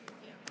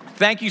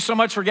Thank you so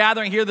much for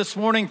gathering here this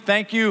morning.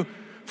 Thank you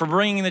for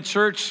bringing the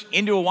church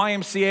into a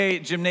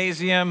YMCA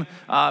gymnasium,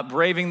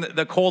 braving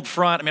the cold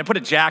front. I mean, I put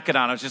a jacket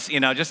on. I was just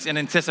in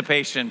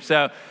anticipation.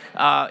 So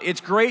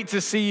it's great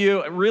to see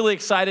you. Really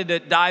excited to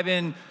dive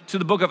into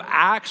the book of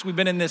Acts. We've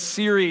been in this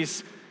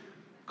series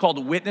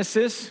called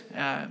Witnesses,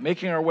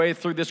 making our way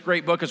through this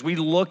great book as we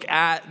look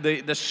at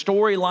the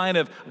storyline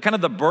of kind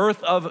of the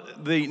birth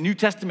of the New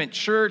Testament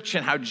church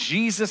and how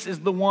Jesus is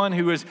the one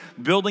who is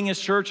building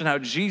his church and how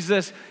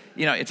Jesus,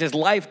 it's his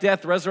life,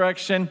 death,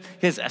 resurrection,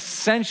 his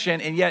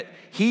ascension, and yet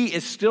he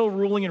is still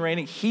ruling and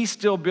reigning. He's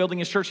still building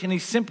his church, and he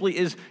simply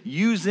is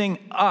using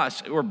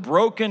us. We're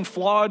broken,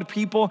 flawed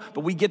people,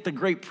 but we get the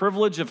great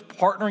privilege of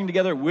partnering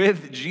together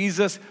with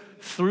Jesus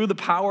through the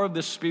power of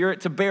the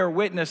Spirit to bear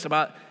witness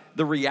about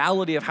the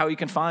reality of how you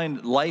can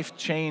find life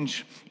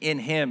change in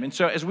him. And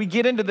so as we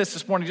get into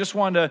this morning, I just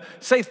wanted to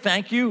say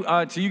thank you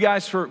to you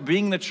guys for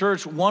being the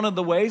church. One of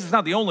the ways, it's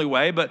not the only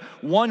way, but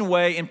one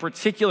way in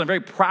particular, in very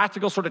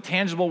practical, sort of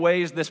tangible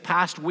ways this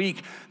past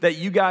week that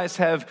you guys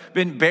have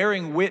been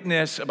bearing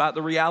witness about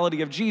the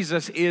reality of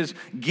Jesus is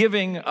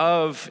giving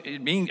of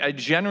being a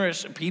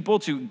generous people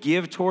to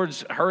give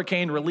towards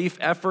hurricane relief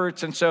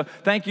efforts. And so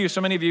thank you.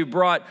 So many of you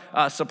brought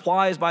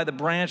supplies by the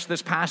branch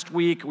this past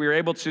week. We were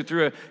able to,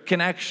 through a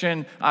connection,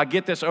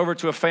 get this over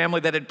to a family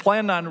that had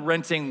planned on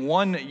renting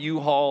one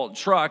U-Haul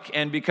truck,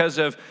 and because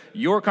of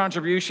your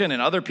contribution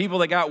and other people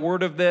that got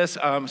word of this,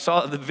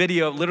 saw the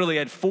video, literally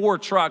had 4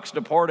 trucks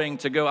departing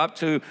to go up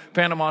to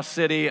Panama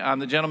City.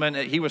 The gentleman,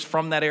 he was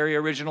from that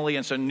area originally,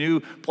 and so knew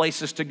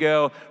places to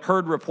go.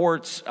 Heard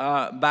reports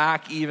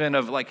back even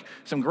of like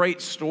some great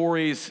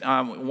stories.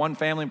 One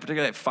family in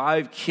particular had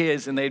 5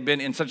 kids, and they'd been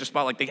in such a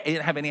spot like they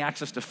didn't have any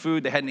access to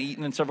food. They hadn't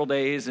eaten in several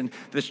days, and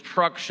this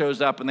truck shows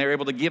up, and they were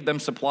able to give them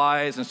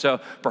supplies. And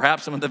so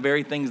perhaps some of the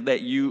very things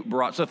that you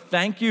brought. So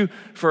thank you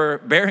for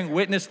bearing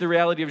witness to the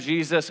reality of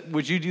Jesus.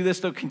 Would you do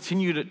this, though?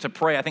 Continue to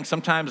pray. I think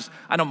sometimes,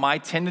 I know my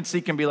tendency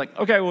can be like,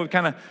 okay, well, we've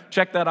kind of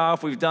checked that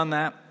off. We've done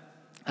that.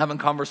 Having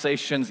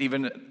conversations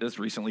even as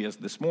recently as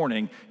this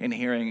morning and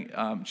hearing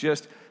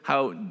just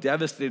how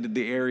devastated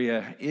the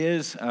area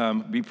is.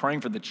 Be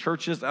praying for the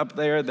churches up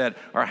there that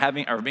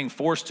are being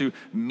forced to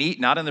meet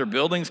not in their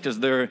buildings because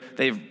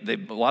a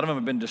lot of them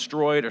have been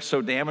destroyed or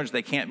so damaged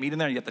they can't meet in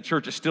there. Yet the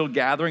church is still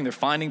gathering. They're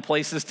finding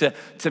places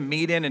to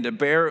meet in and to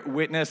bear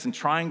witness and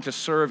trying to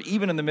serve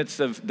even in the midst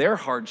of their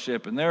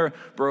hardship and their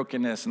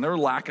brokenness and their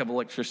lack of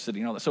electricity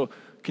and all that. So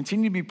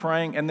continue to be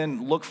praying and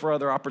then look for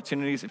other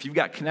opportunities. If you've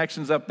got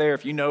connections up there,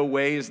 if you know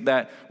ways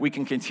that we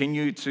can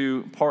continue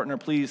to partner,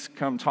 please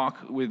come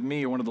talk with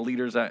me or one of the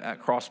leaders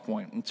at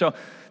Crosspoint. And so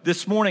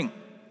this morning,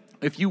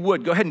 if you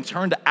would, go ahead and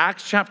turn to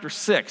Acts chapter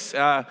 6.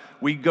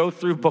 We go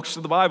through books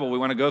of the Bible. We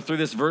want to go through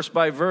this verse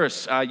by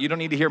verse. You don't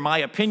need to hear my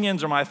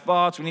opinions or my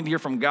thoughts. We need to hear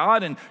from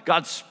God, and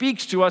God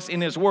speaks to us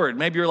in his word.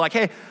 Maybe you're like,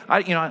 hey,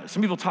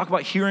 some people talk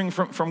about hearing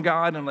from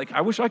God, and I'm like,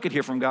 I wish I could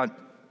hear from God.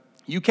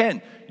 You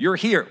can. You're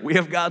here. We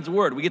have God's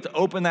word. We get to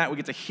open that. We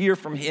get to hear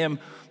from him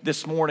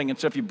this morning. And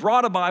so if you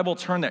brought a Bible,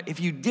 turn there. If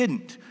you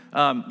didn't,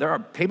 there are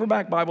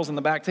paperback Bibles in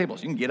the back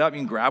tables. You can get up, you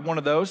can grab one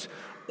of those.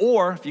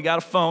 Or if you got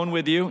a phone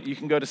with you, you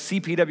can go to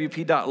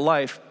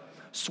cpwp.life,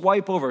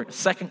 swipe over.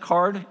 Second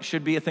card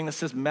should be a thing that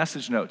says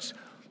message notes.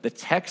 The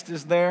text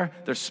is there.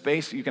 There's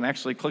space. You can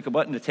actually click a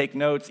button to take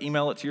notes,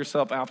 email it to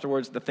yourself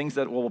afterwards. The things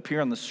that will appear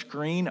on the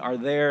screen are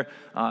there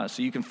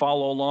so you can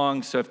follow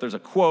along. So if there's a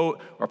quote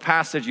or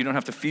passage, you don't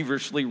have to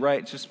feverishly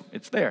write.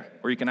 It's there,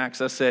 or you can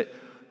access it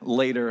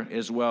later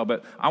as well.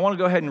 But I want to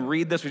go ahead and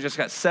read this. We just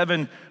got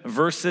 7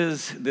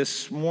 verses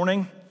this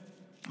morning.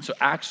 So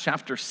Acts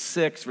chapter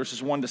 6,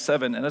 verses 1 to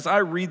 7. And as I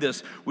read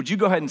this, would you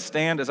go ahead and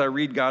stand as I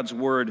read God's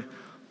word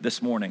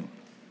this morning?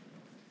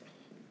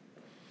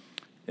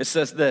 It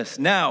says this: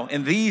 Now,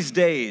 in these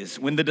days,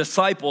 when the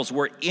disciples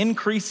were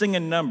increasing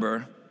in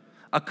number,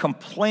 a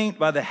complaint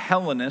by the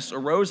Hellenists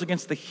arose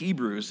against the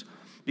Hebrews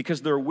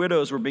because their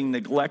widows were being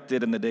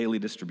neglected in the daily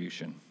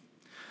distribution.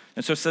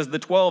 And so it says, the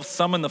 12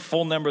 summoned the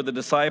full number of the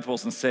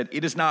disciples and said,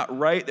 "It is not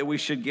right that we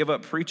should give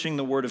up preaching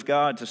the word of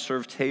God to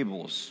serve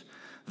tables.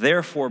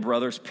 Therefore,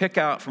 brothers, pick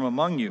out from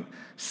among you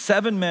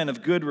 7 men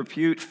of good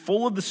repute,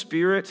 full of the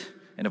Spirit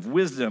and of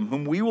wisdom,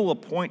 whom we will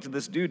appoint to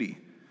this duty.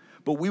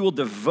 But we will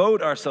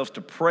devote ourselves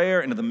to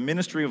prayer and to the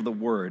ministry of the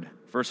word."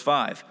 Verse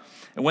 5.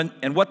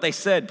 And what they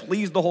said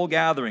pleased the whole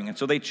gathering. And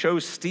so they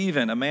chose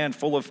Stephen, a man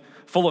full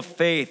of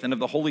faith and of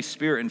the Holy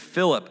Spirit, and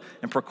Philip,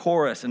 and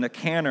Prochorus, and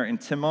Nicanor, and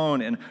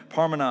Timon, and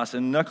Parmenas,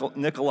 and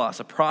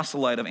Nicolaus, a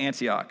proselyte of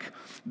Antioch.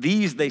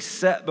 These they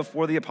set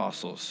before the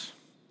apostles.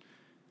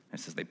 And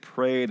it says they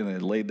prayed and they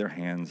laid their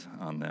hands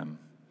on them.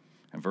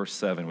 In verse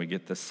 7, we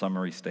get this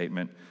summary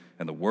statement.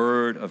 And the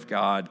word of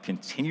God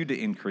continued to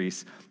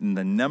increase, and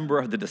the number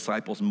of the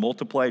disciples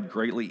multiplied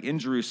greatly in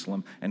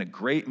Jerusalem, and a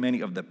great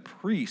many of the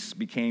priests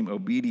became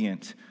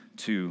obedient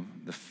to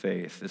the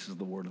faith. This is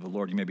the word of the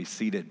Lord. You may be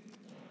seated.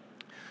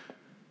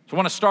 So I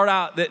want to start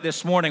out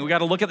this morning. We got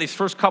to look at these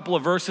first couple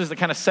of verses that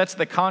kind of sets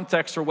the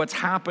context for what's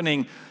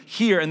happening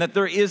here, and that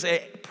there is a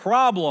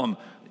problem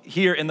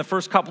here in the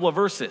first couple of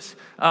verses.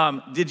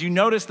 Did you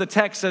notice the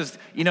text says,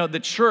 the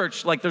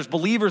church, like there's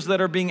believers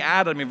that are being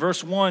added. I mean,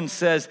 verse 1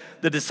 says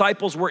the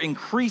disciples were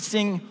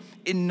increasing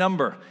in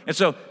number. And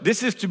so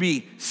this is to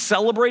be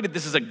celebrated.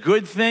 This is a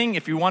good thing.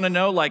 If you want to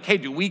know, like, hey,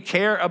 do we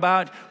care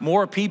about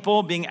more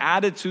people being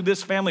added to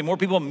this family, more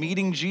people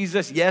meeting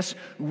Jesus? Yes,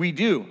 we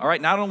do. All right,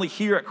 not only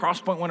here at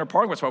Crosspoint Winter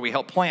Park, that's why we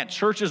help plant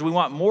churches. We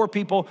want more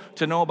people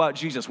to know about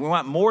Jesus. We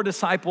want more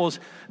disciples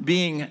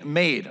being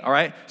made, all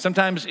right?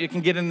 Sometimes it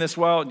can get in this,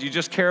 well, do you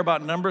just care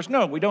about numbers?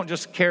 No, we don't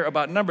just care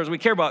about numbers. We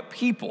care about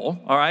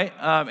people, all right?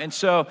 And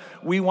so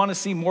we want to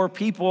see more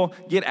people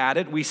get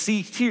added. We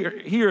see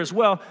here as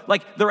well,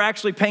 like they're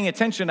actually paying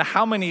attention to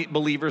how many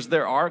believers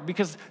there are,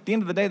 because at the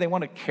end of the day, they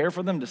want to care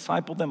for them,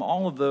 disciple them,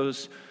 all of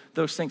those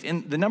things.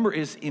 And the number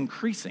is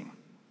increasing.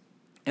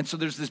 And so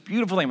there's this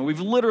beautiful thing. We've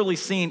literally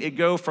seen it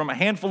go from a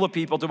handful of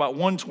people to about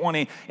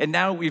 120, and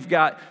now we've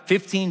got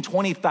 15,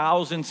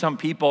 20,000 some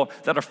people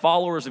that are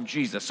followers of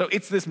Jesus. So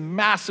it's this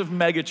massive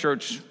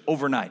megachurch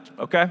overnight,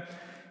 okay?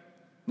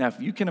 Now, if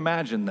you can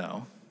imagine,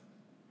 though,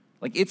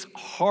 like it's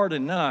hard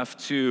enough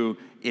to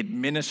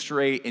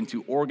administrate and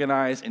to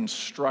organize and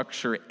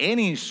structure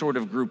any sort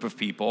of group of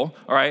people,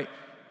 all right?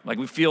 Like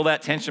we feel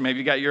that tension. Maybe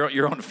you got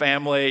your own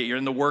family, you're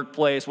in the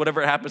workplace,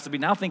 whatever it happens to be.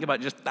 Now think about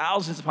just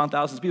thousands upon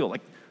thousands of people.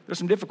 Like there's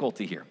some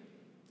difficulty here.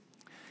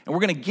 And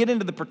we're going to get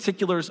into the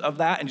particulars of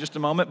that in just a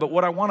moment, but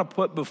what I want to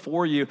put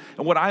before you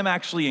and what I'm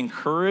actually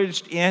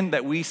encouraged in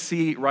that we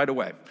see right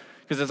away.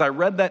 Because as I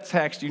read that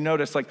text, you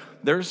notice like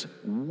there's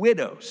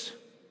widows.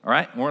 All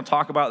right, we're going to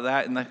talk about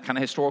that in the kind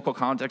of historical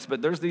context,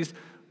 but there's these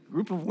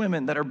group of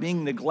women that are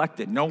being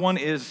neglected. No one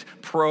is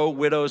pro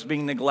widows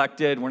being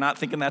neglected. We're not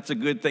thinking that's a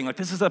good thing. Like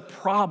this is a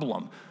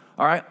problem,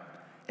 all right?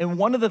 And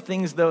one of the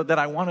things, though, that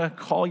I want to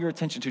call your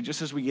attention to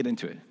just as we get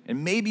into it,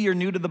 and maybe you're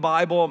new to the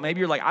Bible, maybe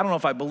you're like, I don't know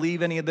if I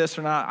believe any of this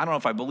or not. I don't know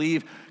if I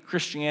believe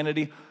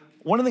Christianity.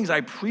 One of the things I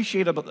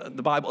appreciate about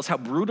the Bible is how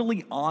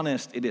brutally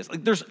honest it is.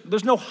 Like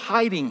there's no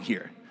hiding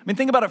here. I mean,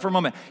 think about it for a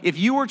moment. If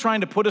you were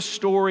trying to put a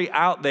story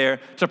out there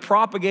to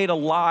propagate a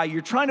lie,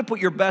 you're trying to put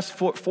your best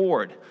foot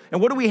forward.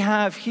 And what do we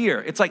have here?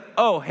 It's like,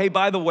 oh, hey,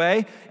 by the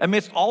way,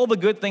 amidst all the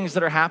good things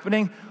that are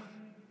happening,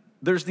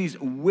 there's these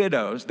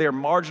widows. They're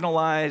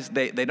marginalized.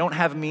 They don't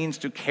have means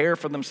to care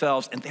for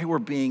themselves, and they were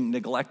being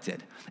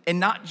neglected.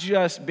 And not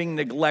just being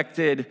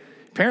neglected.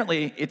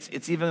 Apparently,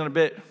 it's even a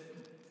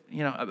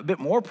bit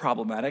more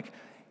problematic.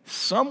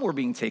 Some were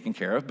being taken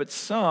care of, but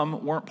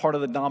some weren't part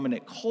of the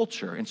dominant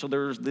culture. And so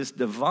there's this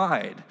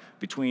divide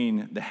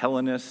between the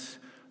Hellenists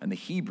and the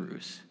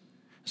Hebrews.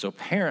 So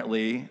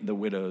apparently the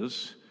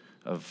widows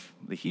of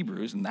the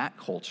Hebrews and that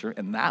culture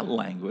and that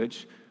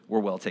language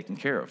were well taken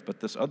care of, but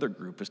this other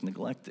group is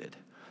neglected.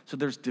 So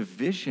there's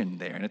division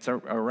there, and it's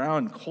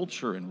around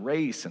culture and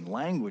race and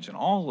language and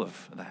all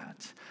of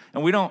that.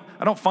 And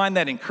I don't find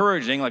that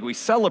encouraging, like we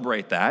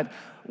celebrate that.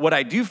 What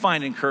I do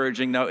find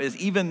encouraging, though, is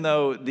even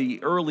though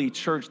the early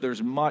church,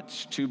 there's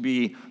much to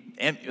be,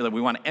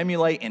 we want to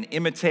emulate and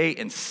imitate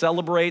and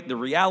celebrate, the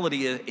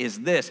reality is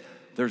this: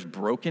 there's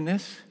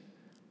brokenness.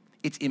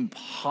 It's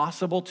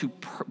impossible to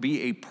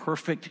be a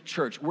perfect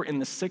church. We're in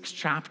the 6th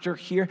chapter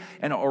here,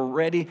 and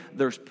already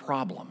there's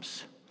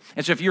problems.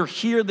 And so if you're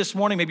here this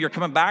morning, maybe you're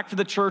coming back to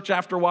the church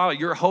after a while,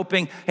 you're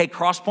hoping, hey,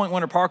 Crosspoint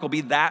Winter Park will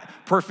be that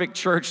perfect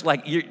church.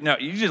 Like, you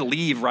just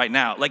leave right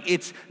now. Like,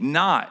 it's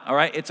not, all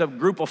right? It's a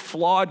group of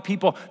flawed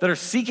people that are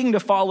seeking to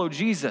follow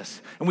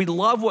Jesus. And we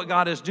love what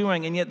God is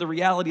doing, and yet the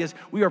reality is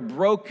we are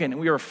broken and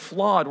we are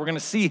flawed. We're going to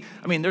see,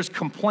 there's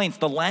complaints.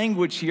 The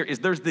language here is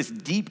there's this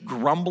deep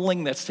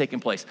grumbling that's taking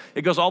place.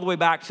 It goes all the way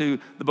back to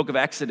the book of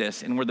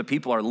Exodus, and where the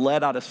people are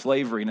led out of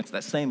slavery, and it's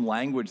that same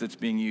language that's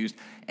being used,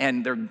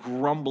 and they're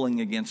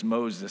grumbling against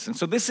Moses. And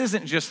so this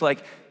isn't just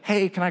like,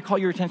 hey, can I call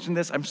your attention to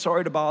this? I'm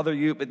sorry to bother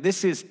you, but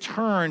this is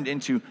turned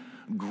into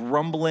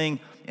grumbling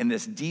and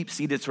this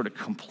deep-seated sort of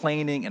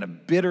complaining and a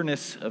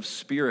bitterness of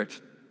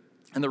spirit.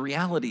 And the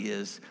reality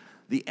is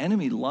the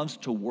enemy loves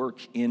to work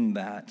in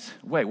that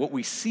way. What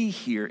we see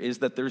here is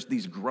that there's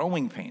these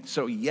growing pains.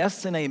 So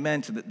yes and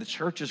amen to that the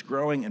church is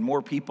growing and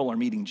more people are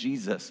meeting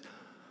Jesus.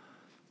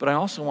 But I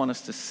also want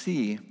us to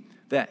see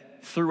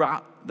that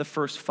throughout the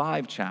first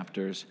 5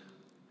 chapters,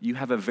 you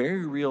have a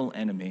very real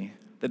enemy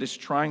that is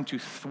trying to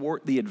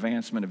thwart the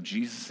advancement of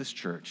Jesus'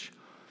 church.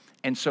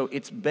 And so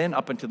it's been,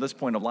 up until this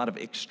point, a lot of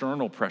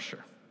external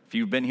pressure. If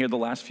you've been here the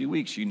last few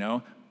weeks, you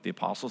know the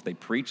apostles, they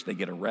preach, they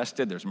get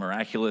arrested, there's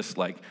miraculous,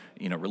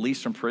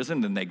 release from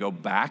prison, then they go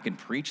back and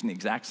preach in the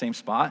exact same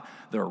spot.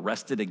 They're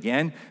arrested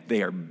again.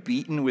 They are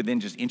beaten within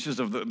just inches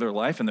of their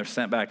life, and they're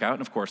sent back out.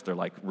 And of course, they're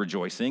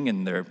rejoicing,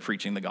 and they're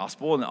preaching the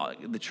gospel,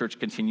 and the church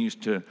continues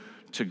to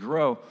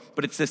grow.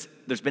 But it's this,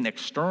 there's been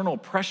external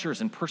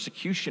pressures and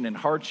persecution and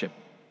hardship.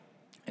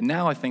 And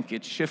now I think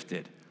it's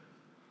shifted.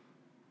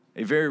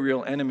 A very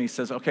real enemy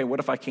says, okay, what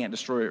if I can't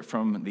destroy it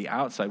from the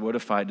outside? What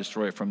if I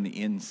destroy it from the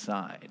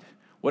inside?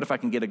 What if I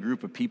can get a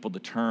group of people to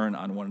turn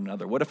on one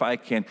another? What if I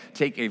can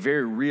take a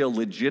very real,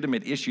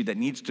 legitimate issue that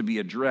needs to be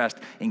addressed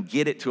and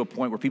get it to a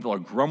point where people are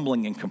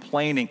grumbling and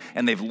complaining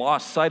and they've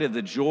lost sight of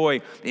the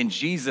joy in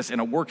Jesus and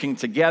are working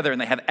together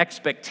and they have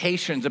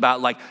expectations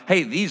about like,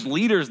 hey, these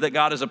leaders that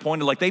God has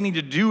appointed, like they need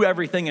to do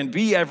everything and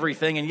be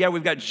everything. And yeah,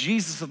 we've got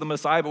Jesus as the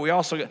Messiah, but we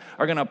also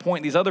are going to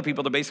appoint these other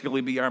people to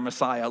basically be our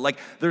Messiah. Like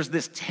there's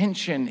this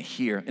tension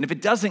here. And if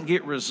it doesn't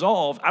get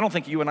resolved, I don't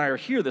think you and I are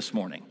here this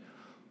morning.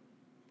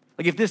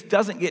 Like if this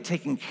doesn't get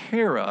taken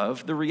care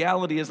of, the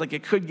reality is like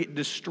it could get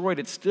destroyed.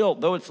 It's still,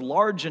 though it's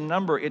large in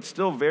number, it's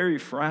still very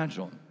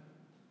fragile.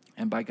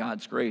 And by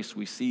God's grace,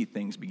 we see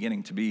things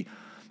beginning to be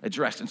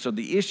addressed. And so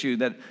the issue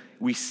that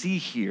we see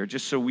here,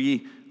 just so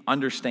we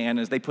understand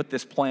as they put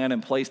this plan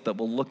in place that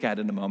we'll look at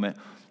in a moment,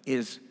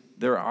 is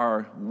there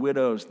are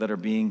widows that are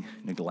being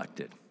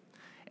neglected.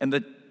 And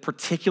the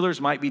particulars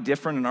might be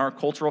different in our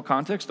cultural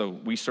context, though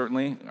we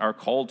certainly are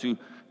called to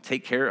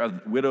take care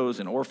of widows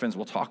and orphans.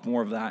 We'll talk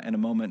more of that in a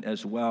moment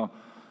as well.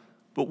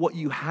 But what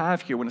you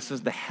have here when it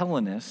says the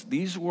Hellenists,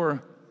 these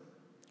were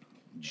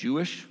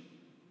Jewish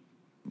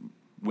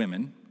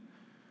women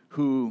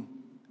who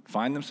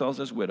find themselves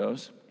as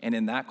widows. And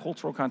in that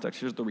cultural context,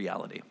 here's the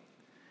reality.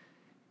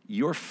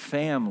 Your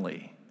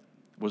family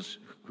was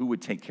who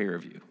would take care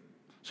of you.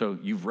 So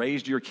you've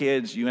raised your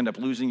kids, you end up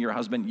losing your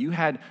husband. You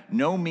had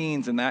no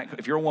means in that,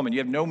 if you're a woman, you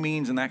have no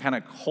means in that kind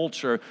of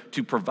culture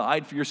to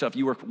provide for yourself.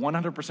 You were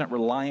 100%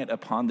 reliant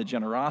upon the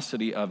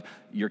generosity of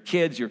your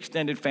kids, your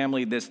extended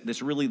family,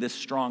 this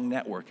strong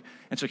network.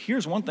 And so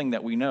here's one thing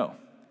that we know.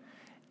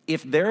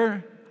 If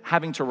they're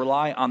having to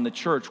rely on the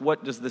church,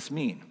 what does this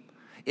mean?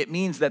 It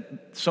means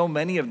that so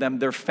many of them,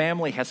 their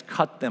family has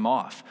cut them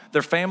off.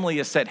 Their family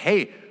has said,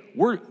 hey,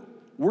 we're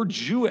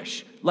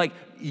Jewish. Like,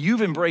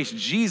 you've embraced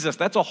Jesus.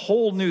 That's a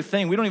whole new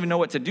thing. We don't even know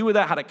what to do with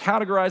that, how to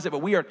categorize it,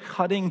 but we are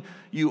cutting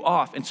you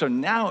off. And so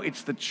now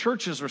it's the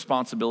church's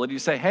responsibility to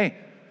say, hey,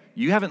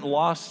 you haven't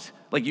lost,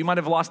 like you might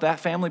have lost that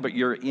family, but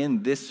you're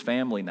in this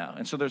family now.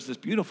 And so there's this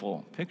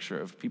beautiful picture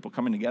of people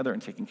coming together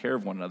and taking care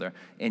of one another.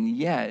 And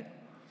yet,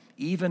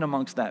 even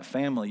amongst that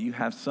family, you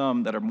have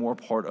some that are more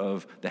part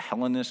of the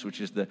Hellenists,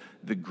 which is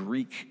the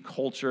Greek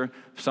culture,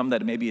 some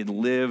that maybe had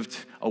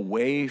lived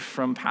away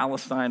from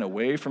Palestine,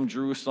 away from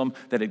Jerusalem,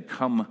 that had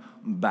come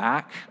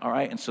back, all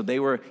right? And so they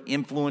were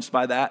influenced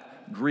by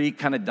that Greek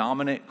kind of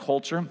dominant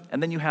culture.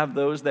 And then you have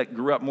those that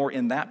grew up more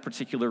in that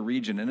particular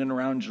region in and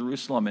around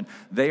Jerusalem, and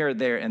they are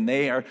there, and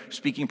they are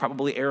speaking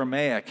probably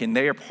Aramaic, and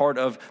they are part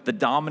of the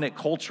dominant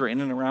culture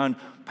in and around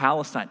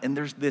Palestine. And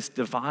there's this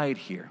divide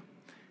here.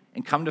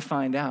 And come to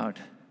find out,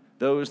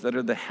 those that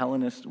are the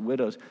Hellenist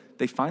widows,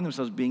 they find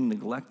themselves being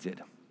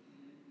neglected.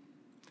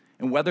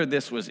 And whether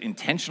this was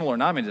intentional or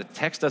not, I mean, the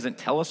text doesn't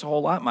tell us a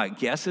whole lot. My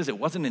guess is it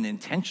wasn't an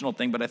intentional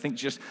thing, but I think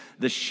just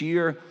the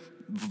sheer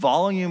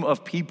volume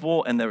of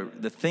people and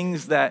the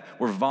things that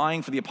were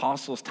vying for the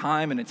apostles'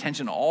 time and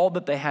attention, all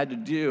that they had to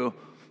do,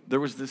 there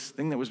was this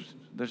thing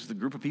there's the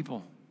group of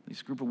people,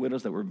 this group of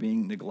widows that were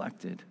being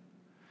neglected.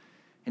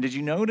 And did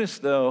you notice,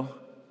 though,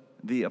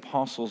 the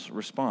apostles'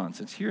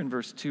 response? It's here in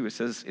verse 2. It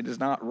says, it is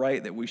not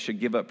right that we should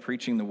give up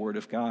preaching the word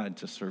of God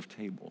to serve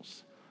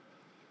tables.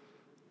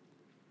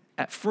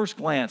 At first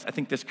glance, I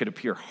think this could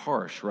appear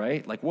harsh,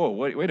 right? Like, whoa,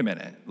 wait a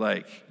minute.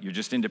 Like, you're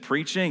just into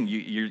preaching?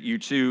 You're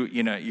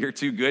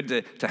too good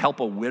to help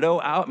a widow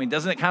out? I mean,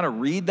 doesn't it kind of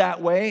read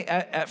that way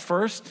at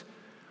first?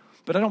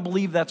 But I don't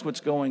believe that's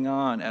what's going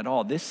on at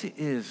all. This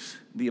is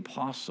the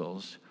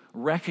apostles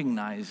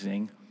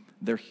recognizing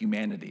their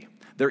humanity.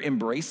 They're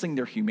embracing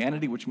their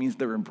humanity, which means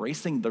they're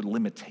embracing their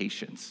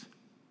limitations.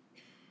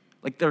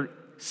 Like they're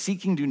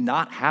seeking to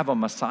not have a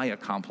Messiah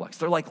complex.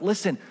 They're like,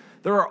 listen,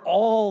 there are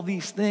all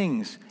these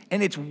things,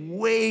 and it's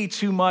way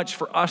too much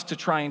for us to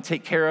try and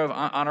take care of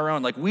on our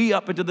own. Like we,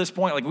 up until this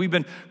point, like we've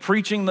been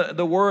preaching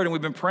the word, and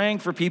we've been praying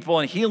for people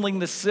and healing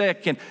the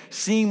sick and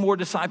seeing more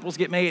disciples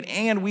get made,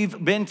 and we've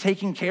been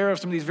taking care of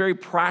some of these very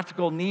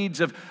practical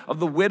needs of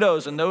the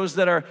widows and those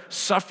that are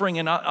suffering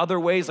in other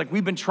ways. Like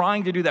we've been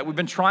trying to do that. We've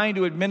been trying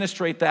to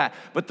administrate that,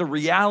 but the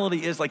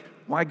reality is like,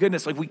 my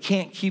goodness, like we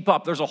can't keep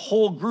up. There's a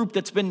whole group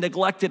that's been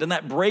neglected, and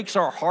that breaks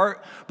our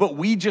heart, but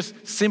we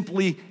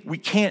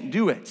can't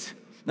do it.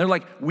 They're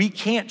like, we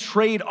can't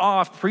trade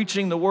off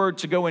preaching the word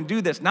to go and do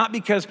this. Not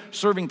because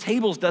serving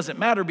tables doesn't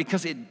matter,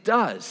 because it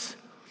does,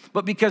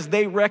 but because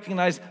they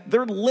recognize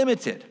they're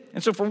limited.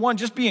 And so for one,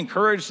 just be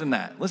encouraged in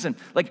that. Listen,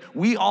 like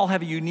we all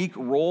have a unique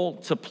role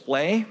to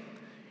play,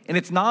 and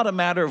it's not a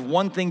matter of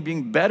one thing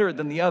being better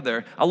than the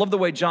other. I love the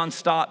way John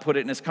Stott put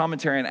it in his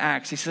commentary on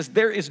Acts. He says,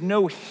 there is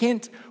no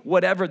hint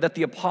whatever that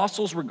the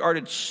apostles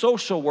regarded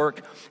social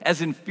work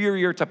as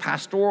inferior to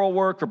pastoral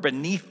work or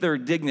beneath their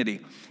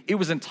dignity. It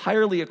was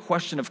entirely a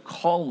question of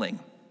calling.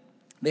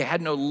 They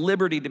had no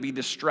liberty to be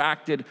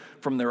distracted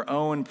from their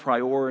own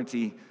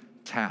priority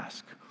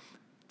task.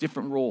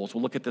 Different roles.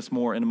 We'll look at this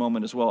more in a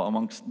moment as well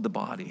amongst the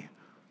body.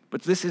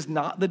 But this is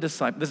not the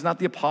disciples, this is not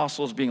the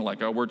apostles being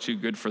like, oh, we're too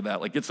good for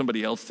that. Like, get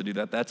somebody else to do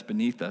that. That's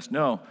beneath us.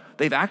 No,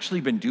 they've actually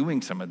been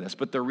doing some of this,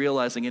 but they're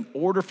realizing in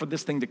order for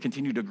this thing to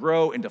continue to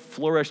grow and to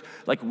flourish,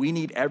 like we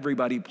need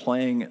everybody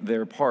playing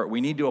their part.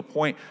 We need to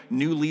appoint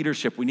new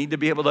leadership. We need to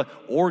be able to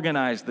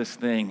organize this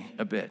thing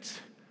a bit.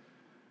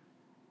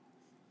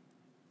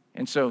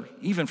 And so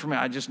even for me,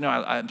 I just know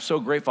I'm so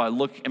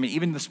grateful.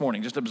 Even this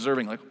morning, just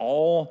observing like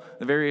all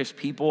the various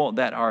people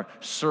that are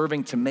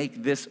serving to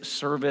make this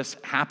service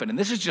happen. And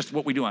this is just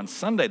what we do on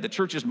Sunday. The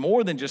church is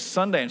more than just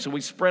Sunday. And so we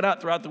spread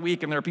out throughout the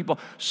week, and there are people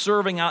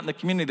serving out in the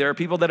community. There are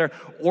people that are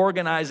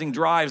organizing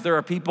drives. There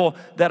are people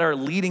that are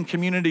leading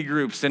community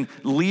groups and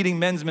leading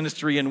men's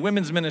ministry and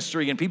women's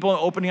ministry, and people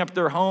opening up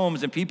their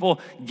homes, and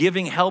people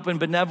giving help and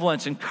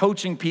benevolence and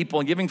coaching people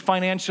and giving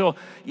financial,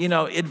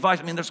 advice.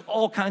 I mean, there's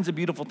all kinds of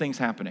beautiful things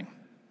happening.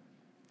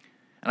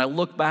 And I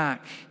look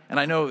back, and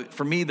I know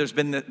for me, there's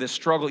been this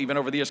struggle even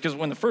over the years, because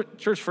when the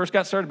church first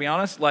got started, to be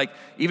honest, like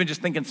even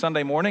just thinking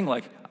Sunday morning,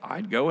 like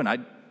I'd go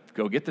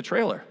get the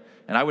trailer,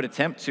 and I would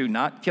attempt to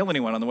not kill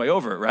anyone on the way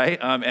over, right?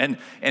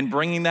 And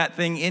bringing that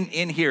thing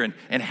in here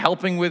and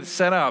helping with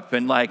setup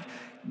and like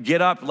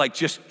get up, like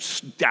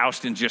just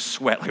doused in just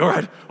sweat. Like, all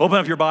right, open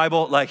up your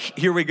Bible, like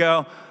here we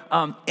go.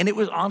 And it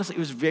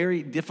was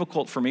very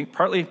difficult for me,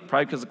 probably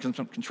because of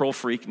some control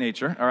freak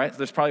nature, all right? So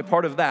there's probably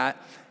part of that.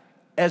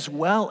 As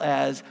well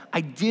as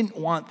I didn't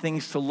want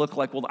things to look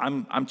like, well,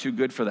 I'm too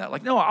good for that.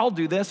 Like, no, I'll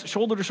do this,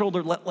 shoulder to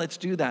shoulder, let's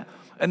do that.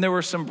 And there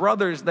were some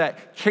brothers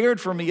that cared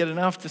for me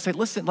enough to say,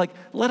 listen, like,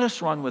 let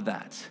us run with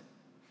that.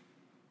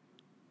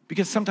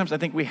 Because sometimes I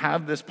think we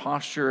have this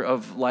posture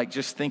of like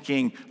just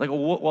thinking, like, well,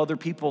 what will other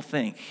people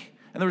think?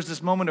 And there was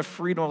this moment of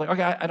freedom, like,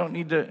 okay, I don't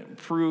need to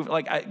prove,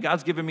 like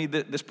God's given me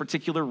this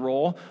particular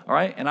role, all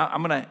right? And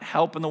I'm gonna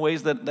help in the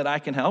ways that I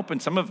can help.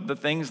 And some of the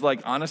things, like,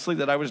 honestly,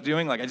 that I was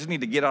doing, like, I just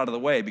need to get out of the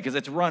way because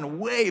it's run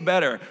way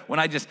better when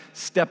I just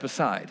step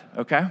aside,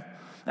 okay?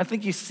 I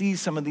think you see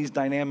some of these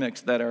dynamics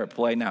that are at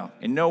play now.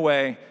 In no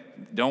way,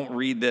 don't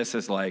read this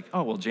as like,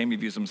 oh, well, Jamie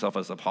views himself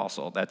as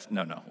apostle. That's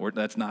not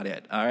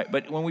it, all right?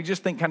 But when we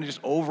just think kind of just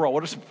overall,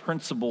 what are some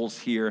principles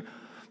here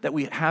that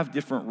we have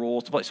different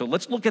roles to play? So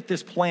let's look at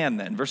this plan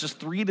then. Verses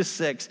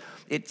 3-6,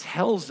 it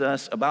tells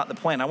us about the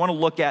plan. I want to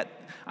look at,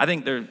 I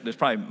think there's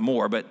probably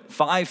more, but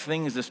 5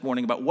 things this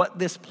morning about what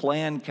this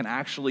plan can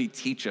actually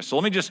teach us. So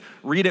let me just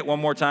read it one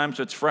more time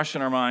so it's fresh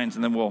in our minds,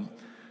 and then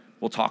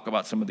we'll talk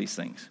about some of these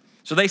things.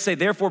 So they say,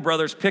 therefore,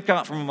 brothers, pick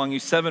out from among you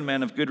 7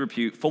 men of good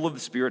repute, full of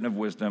the Spirit and of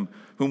wisdom,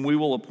 whom we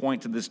will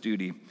appoint to this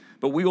duty.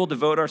 But we will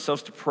devote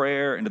ourselves to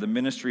prayer and to the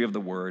ministry of the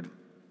word.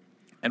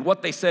 And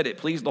what they said, it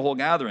pleased the whole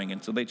gathering.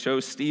 And so they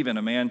chose Stephen,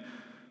 a man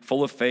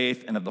full of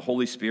faith and of the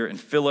Holy Spirit, and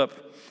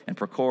Philip, and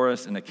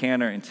Prochorus, and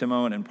Nicanor, and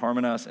Timon, and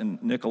Parmenas,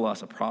 and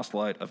Nicolaus, a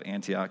proselyte of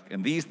Antioch.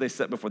 And these they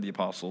set before the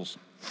apostles.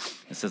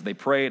 It says they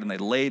prayed and they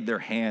laid their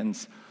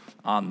hands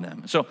on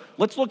them. So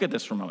let's look at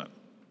this for a moment.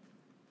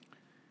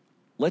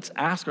 Let's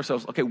ask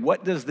ourselves, okay,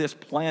 what does this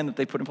plan that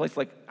they put in place,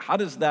 like, how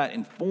does that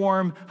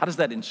inform? How does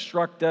that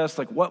instruct us?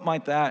 Like, what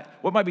might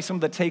be some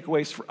of the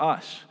takeaways for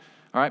us?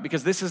 All right,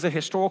 because this is a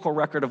historical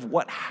record of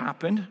what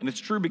happened, and it's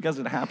true because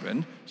it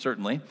happened,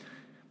 certainly.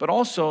 But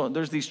also,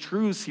 there's these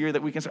truths here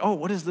that we can say, oh,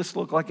 what does this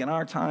look like in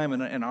our time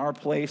and in our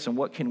place, and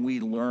what can we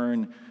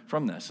learn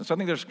from this? And so I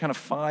think there's kind of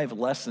 5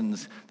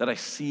 lessons that I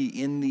see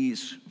in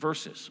these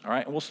verses, all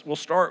right? And we'll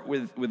start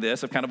with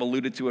this. I've kind of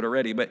alluded to it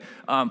already, but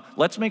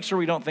let's make sure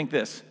we don't think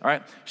this, all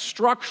right?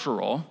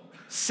 Structural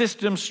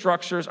system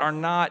structures are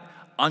not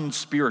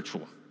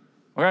unspiritual,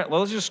 all right? Well,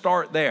 let's just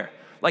start there.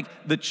 Like,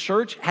 the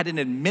church had an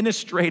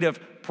administrative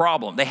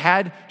problem. They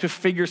had to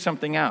figure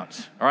something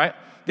out, all right?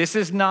 This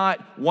is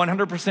not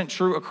 100%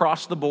 true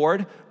across the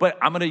board, but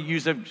I'm going to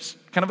use a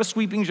kind of a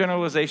sweeping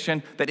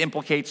generalization that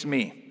implicates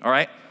me, all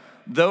right?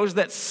 Those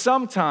that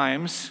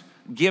sometimes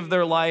give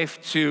their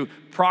life to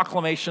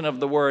proclamation of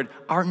the word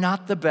are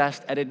not the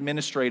best at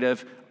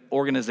administrative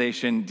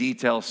organization,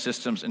 details,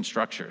 systems, and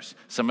structures.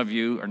 Some of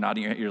you are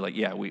nodding your head. You're like,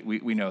 yeah,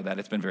 we know that.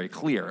 It's been very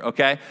clear,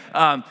 okay?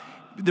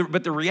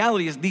 But the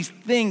reality is these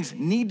things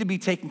need to be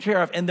taken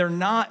care of, and they're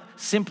not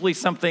simply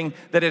something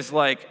that is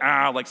like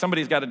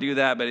somebody's got to do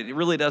that, but it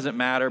really doesn't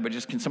matter, but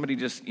can somebody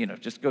just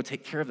go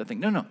take care of that thing?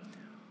 No.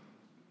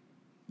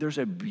 There's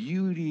a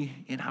beauty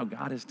in how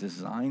God has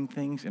designed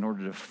things in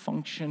order to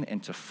function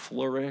and to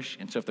flourish.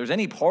 And so if there's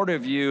any part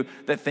of you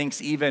that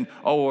thinks even,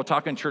 oh, we're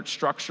talking church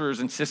structures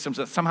and systems,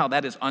 that somehow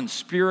that is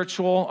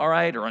unspiritual, all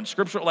right, or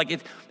unscriptural,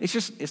 like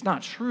it's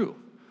not true.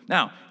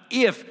 Now,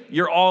 if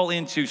you're all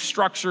into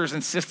structures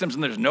and systems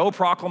and there's no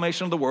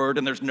proclamation of the word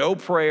and there's no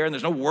prayer and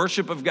there's no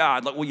worship of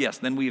God, well, yes,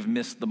 then we've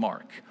missed the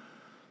mark.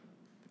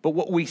 But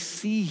what we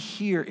see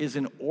here is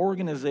an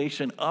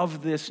organization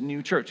of this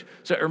new church.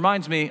 So it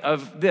reminds me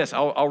of this.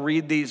 I'll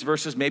read these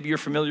verses. Maybe you're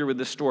familiar with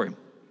this story.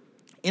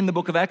 In the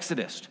book of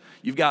Exodus,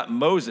 you've got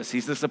Moses.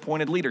 He's this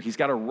appointed leader. He's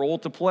got a role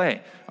to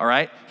play, all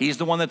right? He's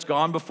the one that's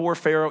gone before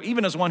Pharaoh,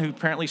 even as one who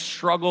apparently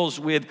struggles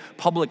with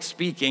public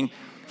speaking.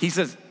 He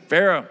says,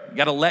 Pharaoh, you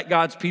got to let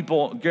God's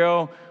people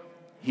go.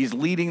 He's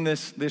leading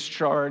this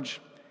charge.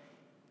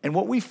 And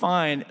what we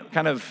find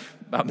kind of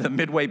about the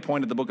midway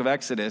point of the book of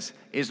Exodus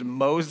is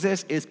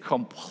Moses is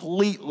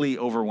completely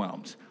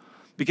overwhelmed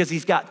because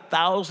he's got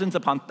thousands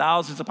upon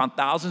thousands upon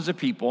thousands of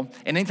people.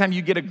 And anytime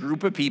you get a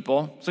group of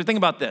people, so think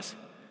about this.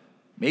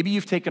 Maybe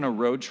you've taken a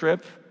road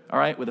trip, all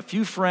right, with a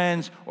few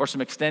friends or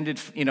some extended,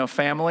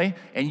 family,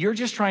 and you're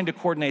just trying to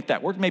coordinate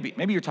that work. Maybe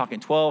you're talking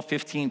 12,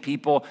 15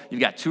 people.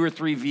 You've got 2 or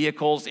 3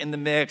 vehicles in the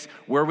mix.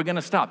 Where are we going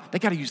to stop? They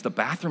got to use the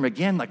bathroom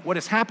again. Like, what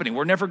is happening?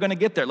 We're never going to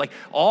get there. Like,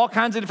 all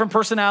kinds of different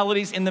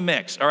personalities in the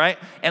mix, all right?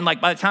 And like,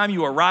 by the time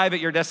you arrive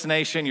at your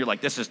destination, you're like,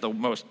 this is the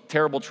most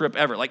terrible trip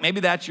ever. Like, maybe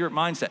that's your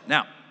mindset.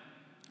 Now,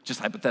 just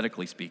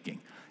hypothetically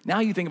speaking, now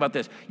you think about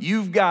this.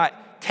 You've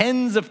got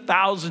tens of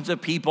thousands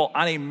of people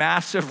on a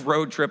massive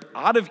road trip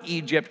out of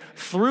Egypt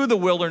through the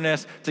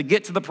wilderness to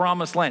get to the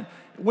promised land.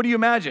 What do you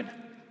imagine?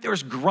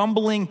 There's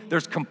grumbling,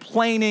 there's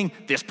complaining.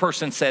 This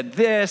person said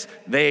this.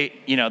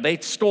 They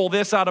stole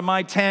this out of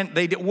my tent.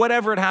 They did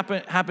whatever it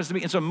happens to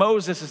be. And so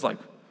Moses is like,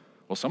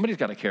 well, somebody's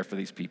got to care for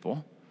these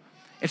people.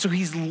 And so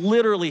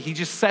he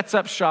just sets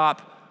up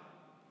shop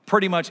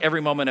pretty much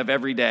every moment of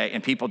every day,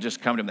 and people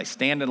just come to him. They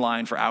stand in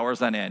line for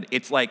hours on end.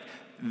 It's like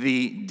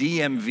the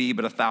DMV,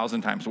 but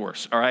 1,000 times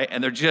worse, all right?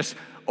 And they're just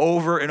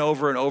over and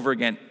over and over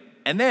again.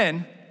 And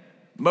then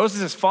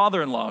Moses'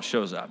 father-in-law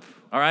shows up,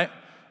 all right?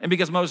 And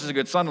because Moses is a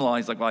good son-in-law,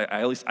 he's like, well,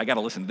 at least I got to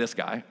listen to this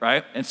guy,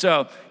 right? And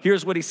so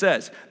here's what he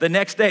says. The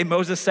next day,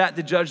 Moses sat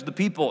to judge the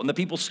people, and the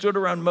people stood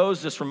around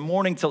Moses from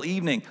morning till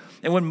evening.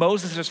 And when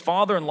Moses'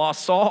 father-in-law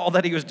saw all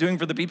that he was doing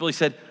for the people, he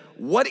said,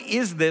 what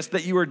is this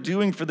that you are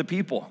doing for the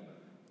people?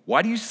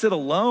 Why do you sit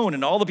alone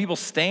and all the people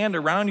stand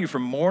around you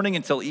from morning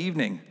until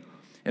evening?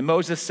 And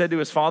Moses said to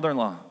his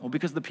father-in-law, well,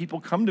 because the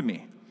people come to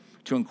me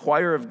to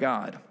inquire of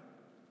God.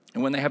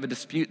 And when they have a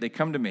dispute, they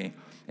come to me.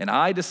 And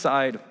I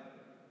decide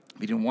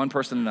between one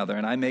person and another,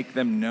 and I make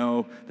them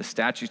know the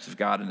statutes of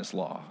God and his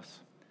laws.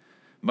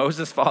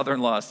 Moses'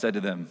 father-in-law said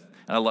to them,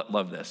 and I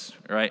love this,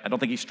 all right? I don't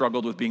think he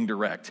struggled with being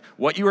direct.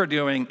 What you are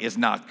doing is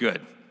not good,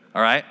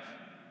 all right?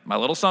 My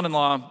little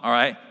son-in-law, all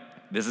right?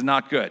 This is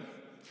not good.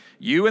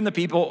 You and the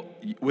people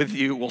with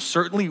you will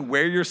certainly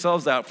wear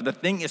yourselves out, for the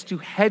thing is too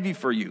heavy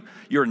for you.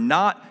 You're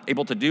not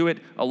able to do it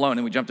alone.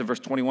 And we jump to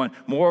verse 21.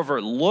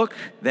 Moreover, look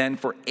then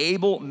for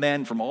able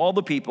men from all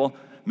the people,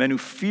 men who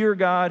fear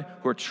God,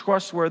 who are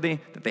trustworthy,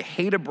 that they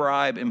hate a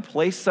bribe, and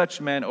place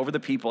such men over the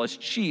people as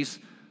chiefs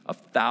of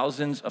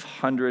thousands, of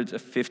hundreds,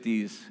 of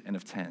fifties, and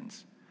of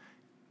tens.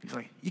 He's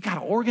like, you got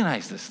to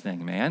organize this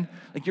thing, man.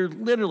 Like, you're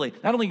literally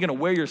not only going to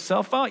wear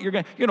yourself out, you're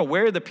going to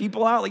wear the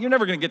people out. Like, you're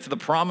never going to get to the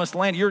promised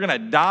land. You're going to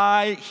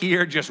die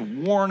here just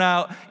worn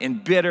out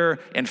and bitter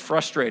and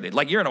frustrated.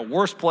 Like, you're in a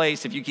worse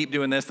place if you keep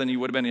doing this than you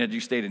would have been had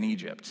you stayed in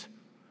Egypt.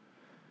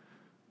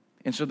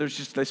 And so there's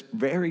just this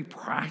very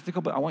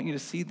practical, but I want you to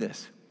see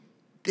this.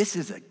 This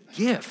is a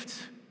gift.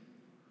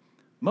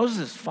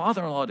 Moses'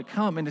 father-in-law to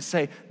come and to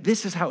say,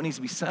 this is how it needs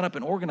to be set up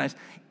and organized.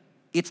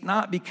 It's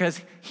not because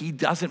he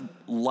doesn't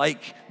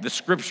like the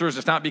scriptures.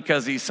 It's not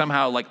because he's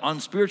somehow like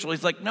unspiritual.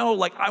 He's like, no,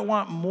 like I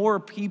want more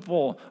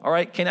people, all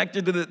right,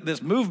 connected to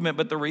this movement.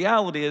 But the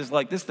reality is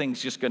like this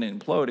thing's just going to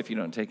implode if you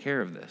don't take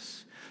care of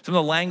this. Some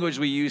of the language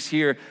we use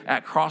here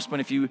at Crossman,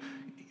 if you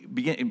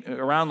begin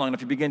around long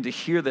enough, you begin to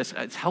hear this,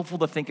 it's helpful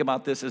to think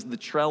about this as the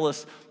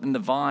trellis and the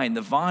vine.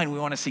 The vine, we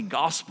want to see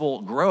gospel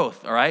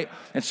growth, all right?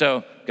 And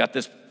so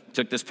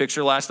took this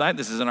picture last night.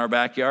 This is in our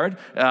backyard.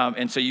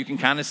 And so you can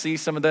kind of see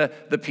some of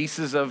the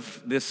pieces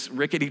of this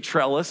rickety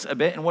trellis a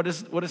bit. And what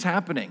is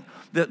happening?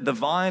 The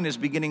vine is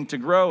beginning to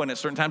grow, and at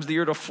certain times of the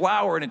year it'll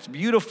flower, and it's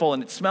beautiful,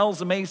 and it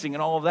smells amazing,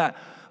 and all of that.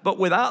 But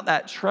without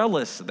that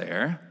trellis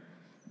there,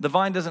 the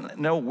vine doesn't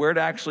know where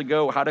to actually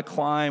go, how to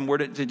climb, where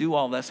to do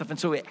all that stuff. And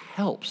so it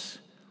helps.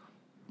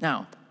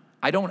 Now,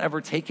 I don't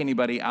ever take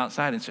anybody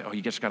outside and say, oh,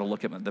 you just got to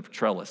look at the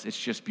trellis. It's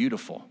just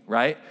beautiful,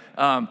 right?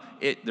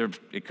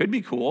 It could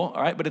be cool,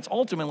 all right? But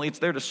it's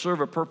there to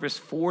serve a purpose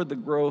for the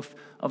growth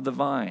of the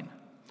vine.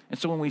 And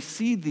so when we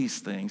see these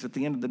things, at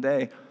the end of the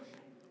day,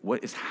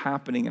 what is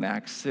happening in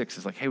Acts 6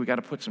 is like, hey, we got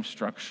to put some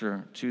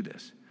structure to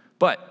this.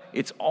 But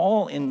it's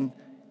all in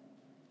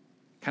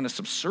kind of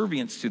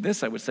subservience to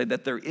this, I would say,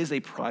 that there is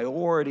a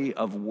priority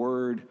of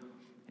word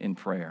in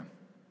prayer.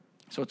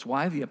 So it's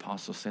why the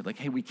apostles said, like,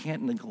 hey, we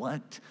can't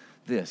neglect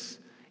this.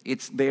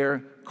 It's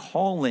their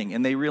calling,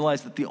 and they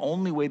realize that the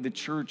only way the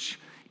church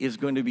is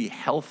going to be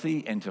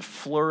healthy and to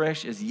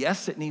flourish is,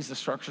 yes, it needs the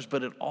structures,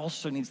 but it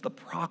also needs the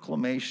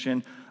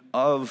proclamation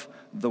of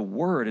the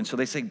word. And so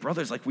they say,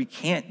 brothers, like, we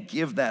can't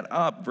give that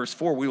up. Verse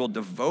 4, we will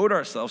devote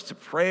ourselves to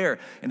prayer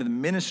and to the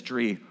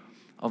ministry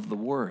of the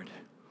word.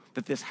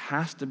 That this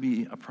has to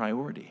be a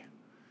priority.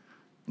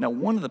 Now,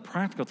 one of the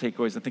practical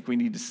takeaways I think we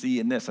need to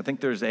see in this, I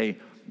think there's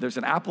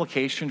an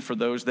application for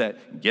those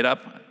that get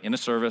up in a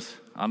service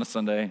on a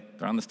Sunday,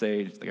 they're on the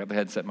stage, they got the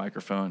headset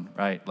microphone,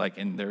 right? Like,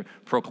 and they're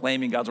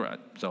proclaiming God's word.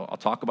 So I'll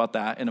talk about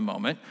that in a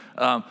moment.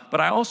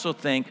 But I also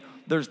think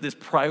there's this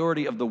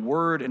priority of the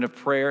word and of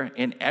prayer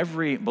in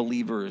every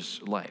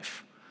believer's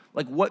life.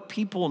 Like what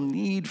people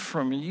need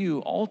from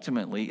you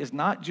ultimately is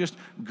not just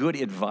good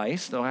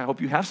advice, though I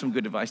hope you have some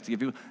good advice to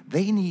give you.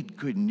 They need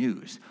good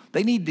news.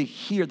 They need to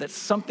hear that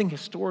something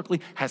historically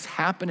has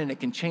happened and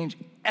it can change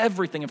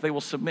everything if they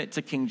will submit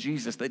to King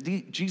Jesus. That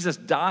Jesus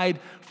died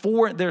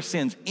for their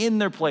sins in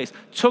their place,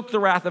 took the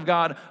wrath of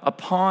God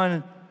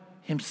upon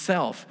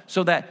himself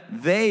so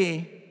that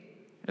they,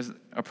 as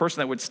a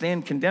person that would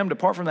stand condemned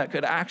apart from that,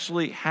 could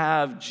actually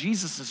have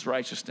Jesus'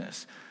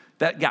 righteousness.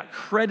 That got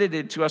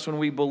credited to us when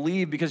we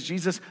believe because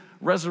Jesus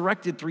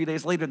resurrected 3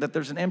 days later, that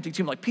there's an empty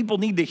tomb. Like people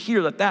need to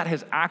hear that that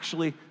has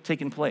actually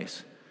taken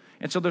place.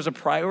 And so there's a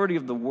priority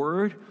of the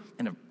word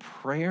and of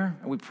prayer.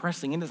 Are we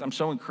pressing into this? I'm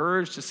so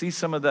encouraged to see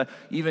some of the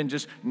even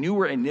just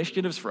newer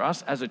initiatives for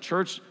us as a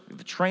church,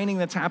 the training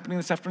that's happening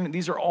this afternoon.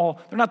 These are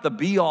all, they're not the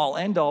be all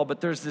end all, but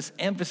there's this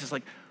emphasis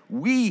like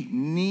we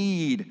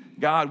need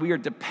God. We are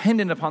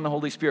dependent upon the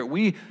Holy Spirit.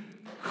 We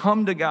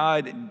come to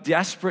God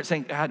desperate,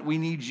 saying, God, we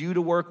need you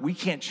to work. We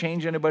can't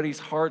change anybody's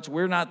hearts.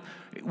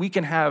 We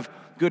can have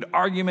good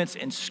arguments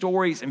and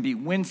stories and be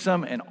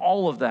winsome and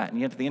all of that. And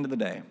yet at the end of the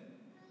day,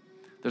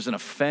 there's an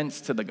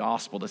offense to the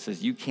gospel that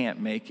says you can't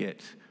make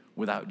it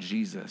without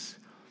Jesus.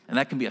 And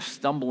that can be a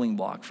stumbling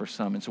block for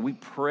some. And so we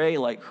pray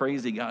like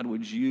crazy, God,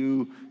 would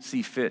you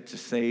see fit to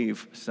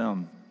save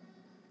some?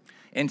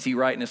 N.T.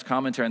 Wright in his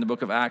commentary on the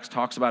book of Acts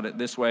talks about it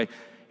this way,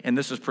 and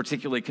this was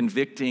particularly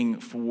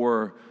convicting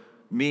for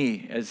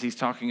me as he's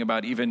talking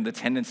about even the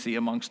tendency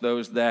amongst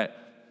those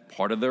that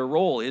part of their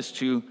role is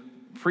to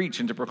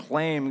preach and to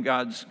proclaim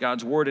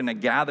God's word in a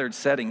gathered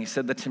setting. He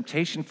said the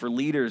temptation for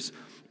leaders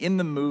in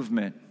the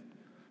movement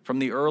from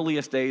the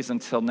earliest days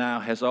until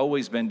now has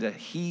always been to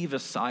heave a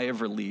sigh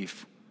of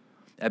relief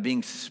at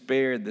being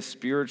spared the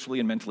spiritually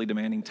and mentally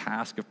demanding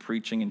task of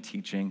preaching and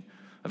teaching,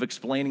 of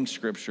explaining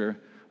scripture,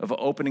 of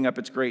opening up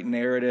its great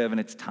narrative and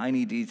its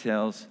tiny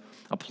details,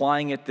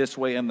 applying it this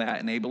way and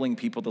that, enabling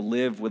people to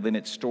live within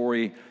its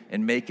story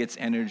and make its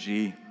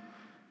energy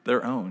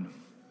their own.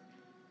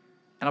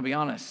 And I'll be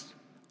honest,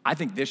 I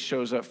think this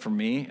shows up for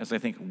me as I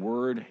think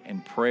word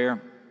and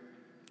prayer.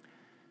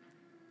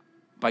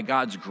 By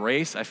God's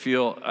grace, I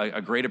feel a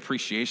great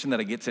appreciation that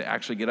I get to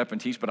actually get up and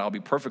teach, but I'll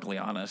be perfectly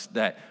honest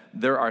that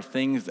there are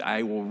things that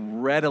I will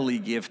readily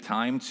give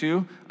time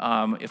to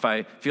if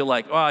I feel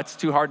like, oh, it's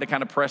too hard to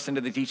kind of press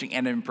into the teaching,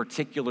 and in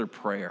particular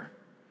prayer.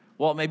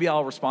 Well, maybe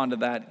I'll respond to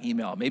that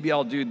email. Maybe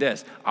I'll do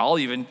this. I'll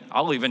even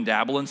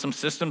dabble in some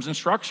systems and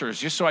structures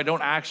just so I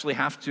don't actually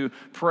have to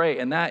pray.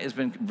 And that has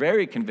been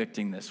very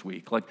convicting this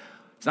week. Like,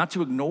 it's not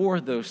to ignore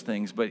those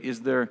things, but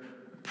is there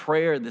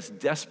prayer, this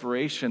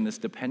desperation, this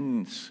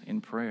dependence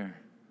in prayer?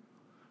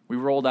 We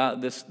rolled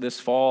out this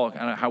fall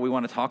kind of how we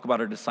want to talk about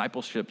our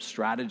discipleship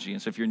strategy.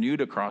 And so if you're new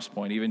to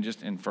Crosspoint, even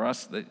just, and for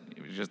us,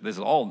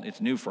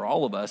 it's new for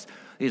all of us,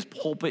 is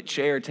pulpit,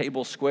 chair,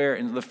 table, square.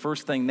 And the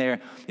first thing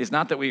there is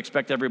not that we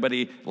expect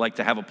everybody like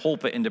to have a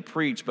pulpit and to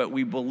preach, but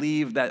we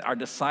believe that our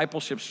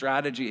discipleship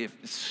strategy, it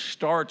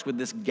starts with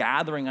this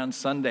gathering on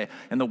Sunday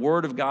and the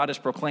word of God is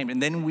proclaimed.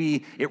 And then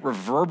it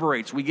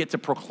reverberates. We get to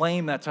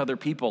proclaim that to other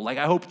people. Like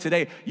I hope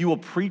today you will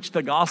preach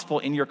the gospel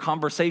in your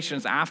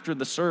conversations after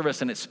the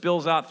service and it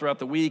spills out throughout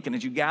the week, and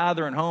as you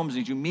gather in homes,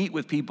 as you meet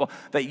with people,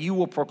 that you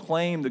will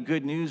proclaim the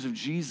good news of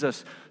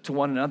Jesus to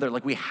one another.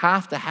 Like we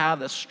have to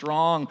have a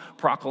strong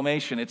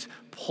proclamation. It's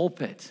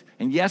pulpit.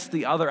 And yes,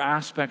 the other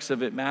aspects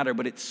of it matter,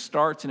 but it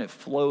starts and it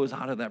flows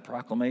out of that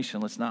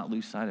proclamation. Let's not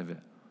lose sight of it.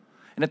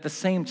 And at the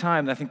same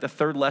time, I think the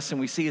third lesson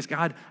we see is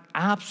God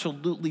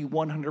absolutely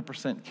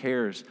 100%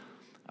 cares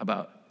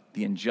about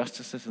the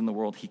injustices in the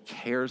world. He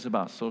cares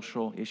about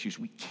social issues.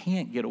 We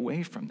can't get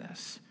away from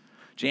this.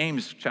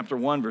 James chapter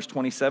 1, verse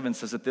 27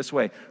 says it this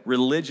way: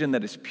 religion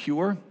that is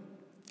pure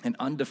and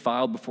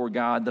undefiled before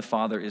God the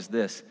Father is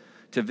this,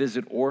 to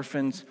visit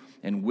orphans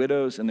and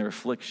widows in their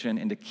affliction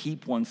and to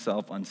keep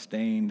oneself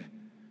unstained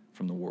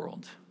from the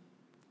world.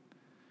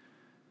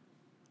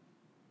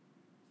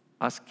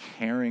 Us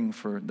caring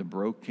for the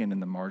broken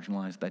and the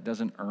marginalized, that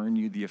doesn't earn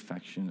you the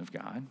affection of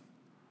God.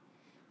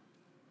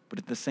 But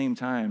at the same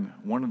time,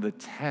 one of the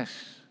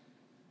tests,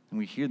 and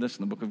we hear this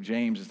in the book of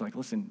James, is like,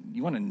 listen,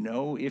 you want to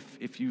know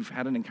if you've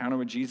had an encounter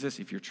with Jesus,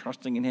 if you're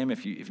trusting in him,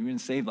 if you've been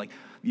saved, like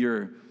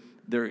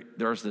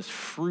there's this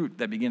fruit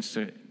that begins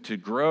to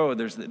grow.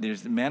 There's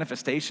the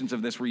manifestations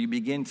of this where you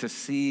begin to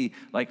see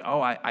like,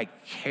 oh, I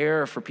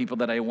care for people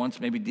that I once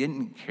maybe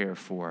didn't care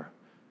for.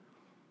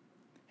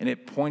 And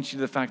it points you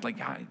to the fact like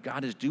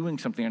God is doing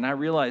something. And I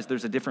realize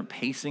there's a different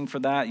pacing for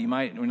that.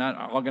 We're not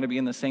all going to be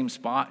in the same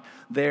spot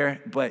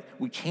there, but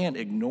we can't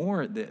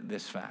ignore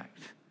this fact.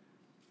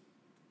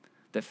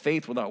 That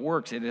faith without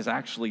works, it is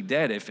actually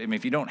dead. If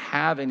you don't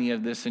have any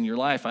of this in your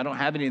life, I don't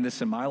have any of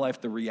this in my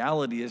life, the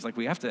reality is like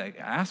we have to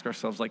ask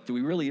ourselves, like, do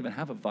we really even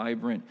have a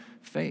vibrant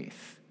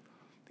faith?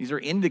 These are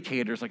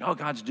indicators like, oh,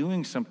 God's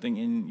doing something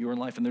in your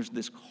life. And there's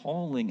this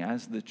calling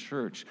as the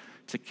church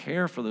to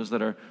care for those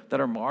that are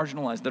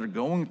marginalized, that are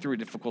going through a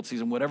difficult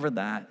season, whatever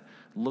that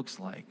looks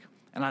like.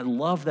 And I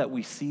love that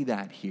we see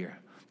that here.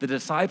 The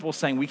disciples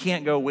saying we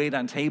can't go wait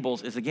on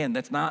tables is, again,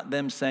 that's not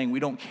them saying we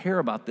don't care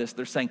about this.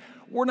 They're saying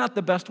we're not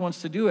the best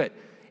ones to do it.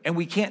 And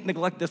we can't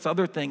neglect this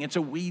other thing. And so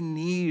we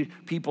need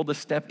people to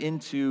step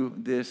into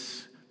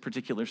this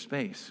particular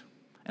space.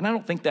 And I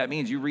don't think that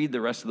means you read the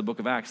rest of the book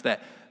of Acts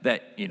that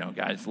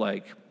guys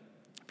like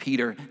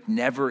Peter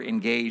never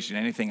engaged in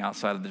anything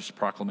outside of this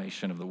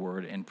proclamation of the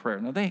word and prayer.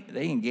 No, they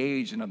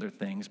engaged in other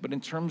things. But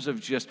in terms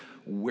of just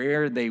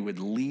where they would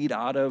lead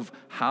out of,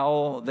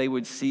 how they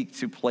would seek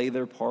to play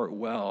their part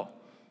well,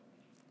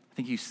 I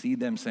think you see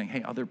them saying,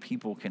 hey, other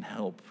people can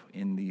help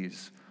in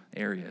these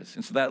areas.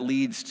 And so that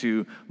leads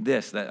to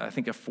this, that I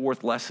think a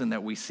fourth lesson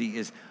that we see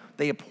is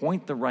they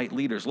appoint the right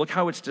leaders. Look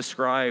how it's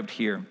described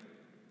here.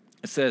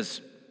 It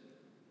says,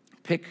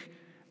 pick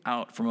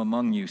out from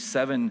among you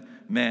 7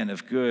 men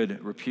of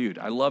good repute.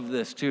 I love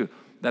this too,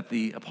 that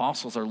the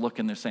apostles are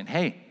looking, they're saying,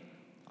 hey,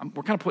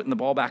 we're kind of putting the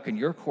ball back in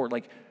your court.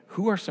 Like,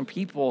 who are some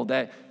people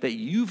that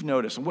you've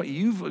noticed and what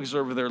you've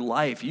observed of their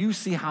life? You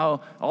see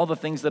how all the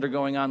things that are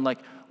going on, like,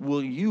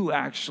 will you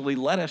actually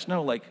let us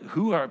know, like,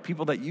 who are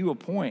people that you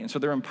appoint? And so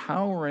they're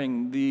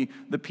empowering the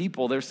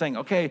people. They're saying,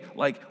 okay,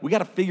 like, we got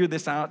to figure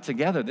this out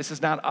together. This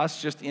is not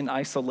us just in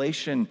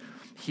isolation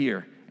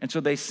here. And so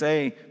they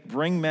say,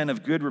 bring men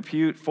of good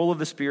repute, full of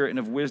the Spirit and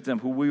of wisdom,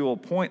 who we will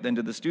appoint then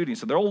to this duty.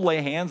 So they'll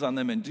lay hands on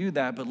them and do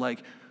that, but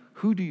like,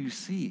 who do you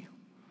see?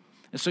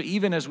 And so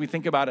even as we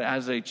think about it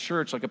as a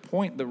church, like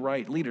appoint the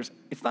right leaders,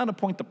 it's not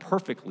appoint the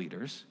perfect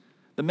leaders.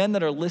 The men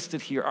that are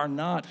listed here are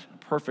not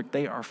perfect,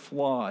 they are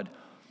flawed.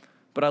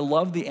 But I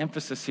love the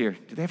emphasis here.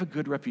 Do they have a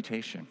good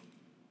reputation?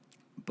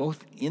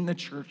 Both in the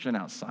church and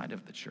outside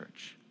of the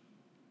church.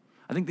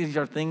 I think these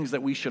are things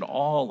that we should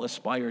all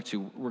aspire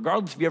to.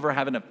 Regardless if you ever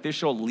have an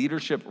official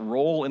leadership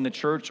role in the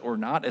church or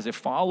not, as a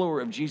follower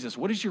of Jesus,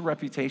 what is your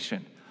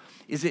reputation?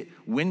 Is it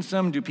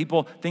winsome? Do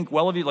people think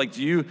well of you? Like,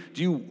 do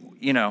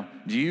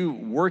you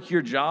work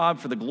your job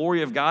for the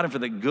glory of God and for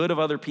the good of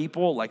other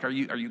people? Like, are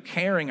you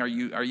caring? Are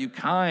you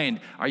kind?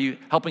 Are you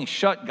helping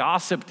shut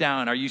gossip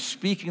down? Are you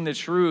speaking the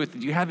truth?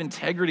 Do you have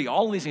integrity?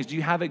 All of these things. Do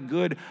you have a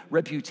good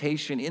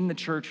reputation in the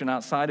church and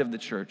outside of the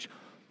church?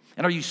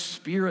 And are you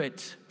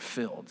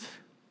Spirit-filled?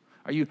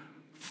 Are you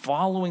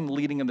following the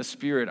leading of the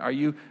Spirit? Are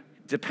you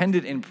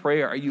dependent in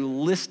prayer? Are you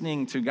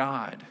listening to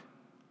God?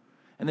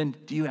 And then,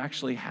 do you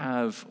actually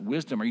have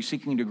wisdom? Are you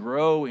seeking to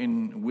grow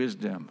in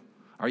wisdom?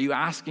 Are you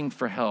asking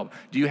for help?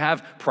 Do you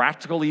have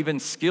practical even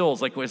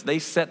skills? Like, as they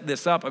set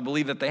this up, I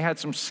believe that they had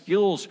some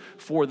skills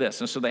for this.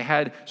 And so they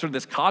had sort of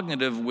this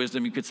cognitive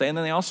wisdom, you could say, and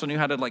then they also knew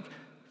how to like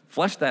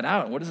flesh that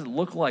out. What does it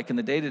look like in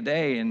the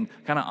day-to-day and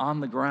kind of on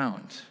the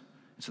ground?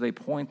 And so they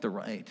point the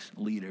right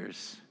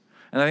leaders.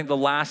 And I think the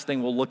last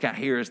thing we'll look at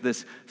here is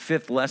this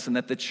fifth lesson,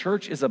 that the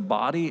church is a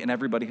body and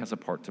everybody has a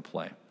part to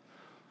play.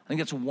 I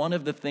think it's one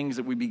of the things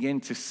that we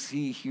begin to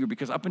see here,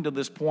 because up until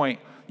this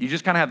point, you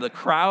just kind of have the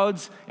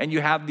crowds and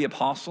you have the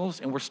apostles,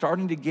 and we're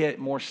starting to get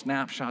more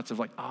snapshots of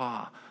like,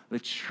 the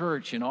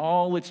church in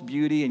all its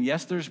beauty, and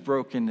yes, there's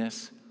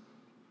brokenness.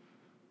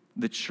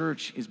 The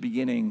church is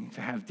beginning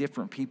to have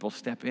different people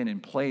step in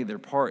and play their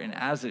part, and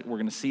we're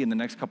going to see in the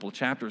next couple of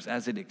chapters,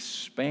 as it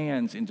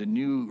expands into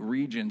new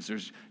regions,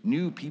 there's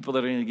new people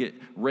that are going to get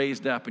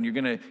raised up, and you're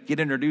going to get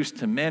introduced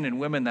to men and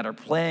women that are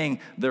playing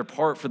their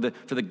part for the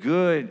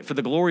good, for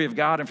the glory of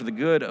God, and for the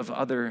good of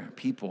other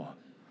people.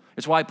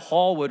 It's why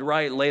Paul would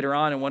write later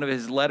on in one of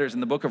his letters in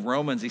the book of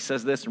Romans, he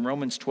says this in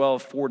Romans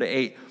 12,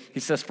 4-8. He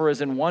says, for as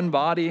in one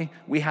body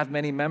we have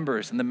many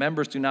members, and the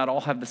members do not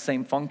all have the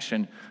same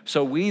function.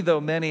 So we,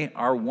 though many,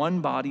 are one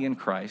body in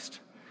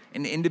Christ,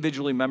 and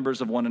individually members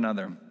of one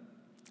another.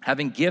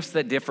 Having gifts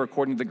that differ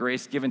according to the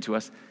grace given to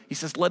us, he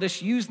says, let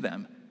us use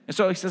them. And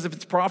so he says, if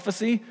it's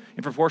prophecy,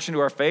 in proportion to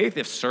our faith,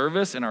 if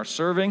service in our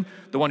serving,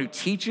 the one who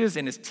teaches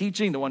in his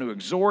teaching, the one who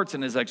exhorts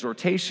in his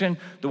exhortation,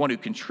 the one who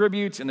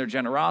contributes in their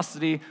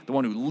generosity, the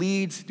one who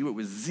leads, do it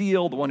with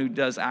zeal, the one who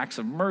does acts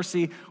of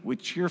mercy with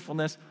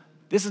cheerfulness.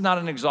 This is not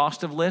an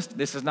exhaustive list.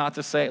 This is not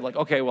to say like,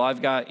 okay, well,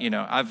 I've got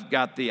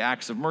the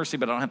acts of mercy,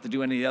 but I don't have to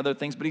do any other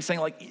things. But he's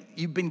saying like,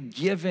 you've been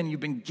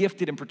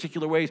gifted in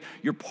particular ways.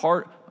 You're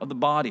part of the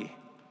body.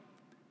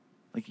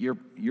 Like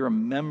you're a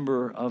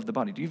member of the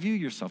body. Do you view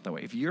yourself that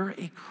way? If you're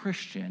a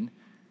Christian,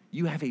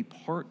 you have a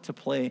part to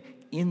play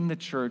in the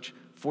church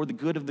for the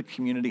good of the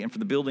community and for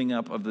the building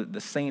up of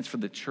the saints for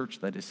the church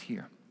that is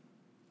here.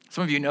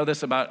 Some of you know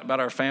this about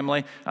our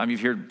family.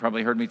 You've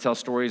probably heard me tell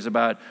stories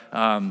about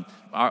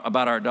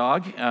our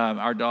dog.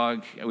 Our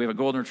dog, we have a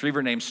golden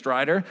retriever named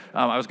Strider.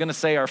 I was going to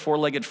say our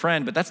four-legged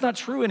friend, but that's not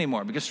true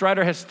anymore because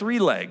Strider has 3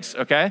 legs,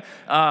 okay?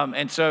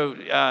 And so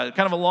kind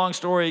of a long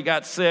story, he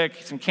got sick,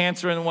 some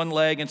cancer in one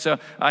leg. And so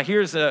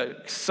here's a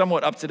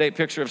somewhat up-to-date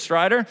picture of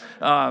Strider,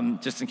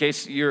 just in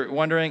case you're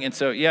wondering. And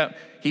so, yeah,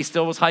 he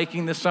still was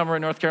hiking this summer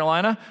in North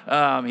Carolina.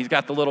 He's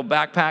got the little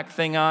backpack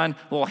thing on,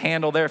 little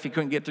handle there. If he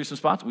couldn't get through some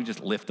spots, we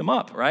just lift him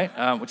up,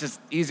 right? Which is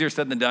easier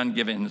said than done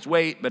given his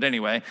weight. But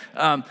anyway,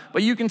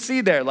 but you can see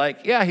there,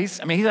 like, yeah, he's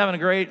having a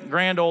great,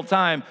 grand old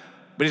time,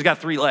 but he's got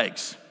 3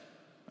 legs,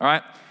 all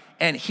right?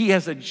 And he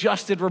has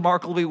adjusted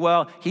remarkably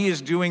well. He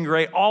is doing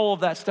great, all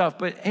of that stuff.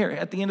 But here,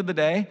 at the end of the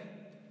day,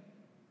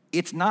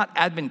 it's not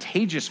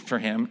advantageous for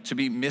him to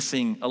be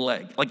missing a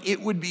leg. Like,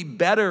 it would be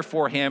better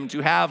for him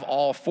to have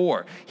all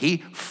four. He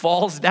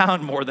falls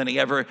down more than he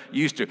ever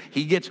used to.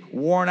 He gets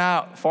worn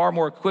out far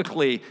more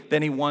quickly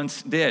than he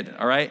once did,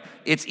 all right?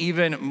 It's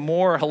even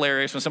more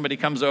hilarious when somebody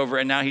comes over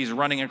and now he's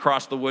running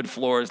across the wood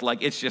floors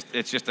like it's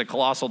just a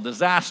colossal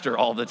disaster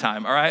all the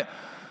time, all right?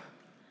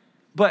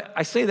 But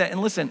I say that, and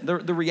listen,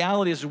 the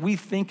reality is we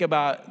think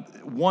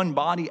about one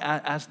body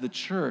as the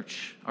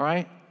church, all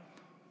right?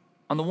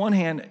 On the one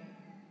hand,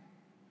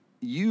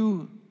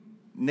 you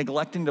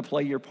neglecting to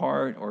play your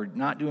part or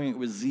not doing it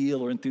with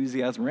zeal or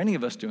enthusiasm or any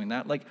of us doing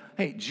that, like,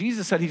 hey,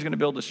 Jesus said he's going to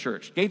build his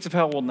church. Gates of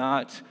hell will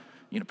not,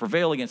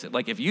 prevail against it.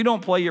 Like, if you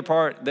don't play your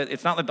part, that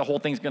it's not like the whole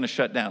thing's going to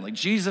shut down. Like,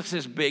 Jesus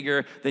is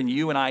bigger than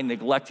you and I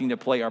neglecting to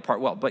play our part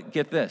well. But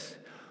get this.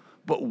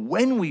 But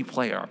when we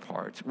play our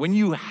part, when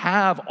you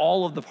have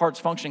all of the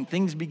parts functioning,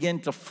 things begin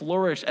to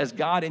flourish as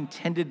God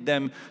intended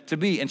them to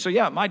be. And so,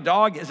 yeah, my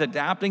dog is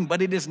adapting,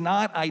 but it is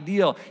not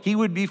ideal. He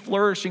would be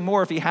flourishing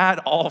more if he had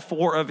all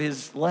four of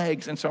his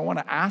legs. And so I want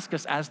to ask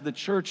us as the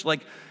church,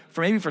 like,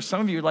 for some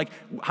of you, like,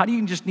 how do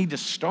you just need to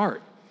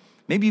start?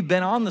 Maybe you've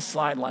been on the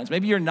sidelines.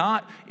 Maybe you're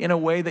not in a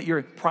way that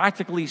you're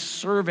practically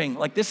serving.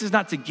 Like, this is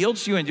not to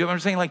guilt you into it.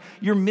 I'm saying, like,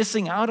 you're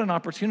missing out on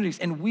opportunities.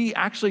 And we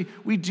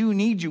do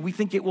need you. We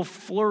think it will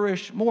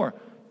flourish more.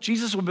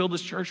 Jesus will build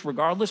his church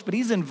regardless, but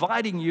he's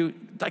inviting you,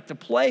 like, to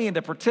play and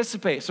to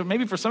participate. So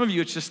maybe for some of you,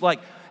 it's just like,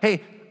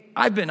 hey,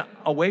 I've been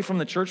away from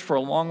the church for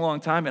a long, long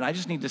time, and I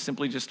just need to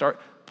simply just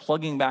start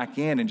plugging back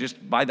in. And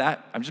just by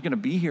that, I'm just going to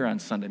be here on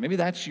Sunday. Maybe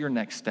that's your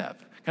next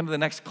step, kind of the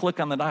next click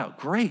on the dial.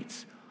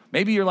 Great.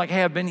 Maybe you're like,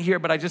 hey, I've been here,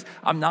 but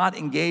I'm not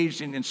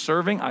engaged in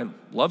serving. I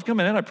love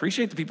coming in. I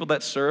appreciate the people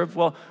that serve.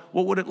 Well,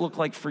 what would it look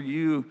like for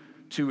you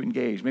to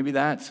engage? Maybe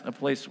that's a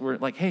place where,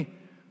 like, hey,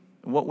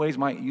 in what ways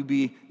might you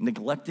be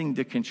neglecting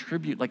to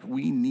contribute? Like,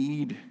 we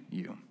need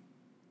you.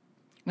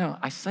 Now,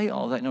 I say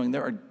all that knowing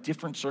there are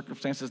different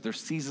circumstances. There's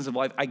seasons of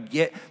life. I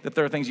get that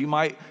there are things you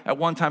might at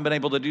one time been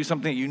able to do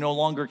something that you no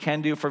longer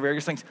can do for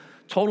various things.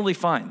 Totally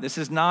fine. This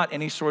is not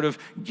any sort of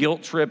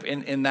guilt trip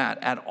in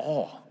that at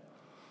all.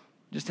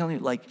 Just telling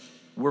you, like,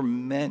 we're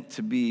meant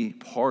to be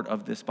part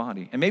of this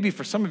body. And maybe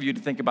for some of you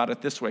to think about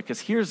it this way, because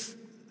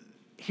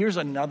here's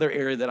another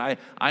area that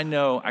I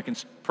know I can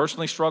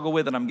personally struggle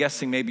with, and I'm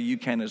guessing maybe you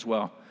can as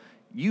well.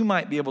 You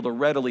might be able to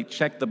readily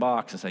check the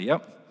box and say,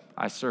 yep,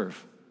 I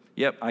serve.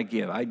 Yep, I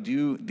give. I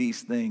do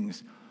these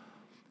things.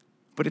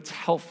 But it's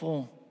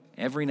helpful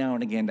every now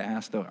and again to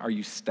ask, though, are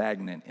you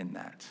stagnant in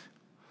that?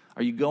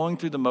 Are you going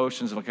through the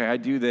motions of, okay, I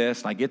do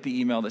this, and I get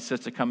the email that says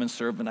to come and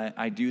serve, and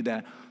I do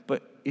that.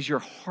 But is your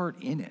heart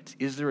in it?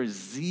 Is there a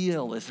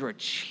zeal? Is there a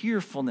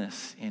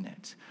cheerfulness in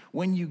it?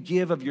 When you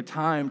give of your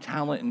time,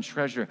 talent, and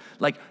treasure,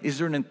 like, is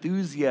there an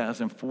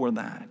enthusiasm for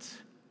that?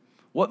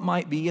 What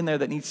might be in there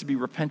that needs to be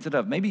repented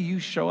of? Maybe you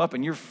show up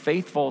and you're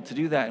faithful to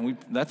do that, and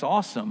that's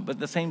awesome. But at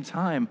the same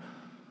time,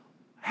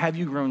 have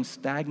you grown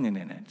stagnant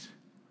in it?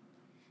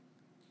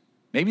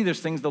 Maybe there's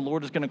things the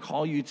Lord is going to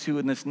call you to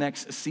in this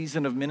next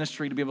season of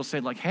ministry to be able to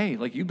say, like, hey,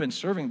 like, you've been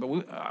serving,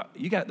 but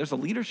there's a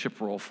leadership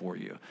role for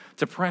you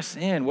to press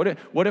in. What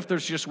if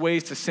there's just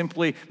ways to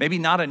simply, maybe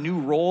not a new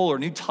role or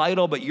new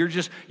title, but you're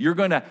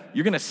going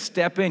to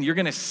step in. You're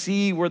going to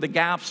see where the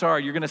gaps are.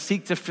 You're going to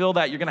seek to fill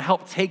that. You're going to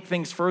help take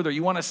things further.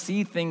 You want to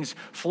see things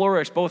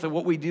flourish, both at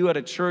what we do at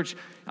a church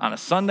on a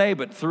Sunday,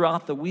 but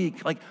throughout the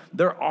week. Like,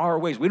 there are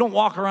ways. We don't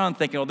walk around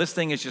thinking, oh, this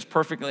thing is just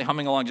perfectly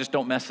humming along, just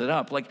don't mess it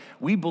up. Like,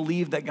 we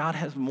believe that God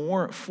has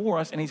more for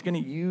us, and he's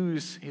going to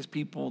use his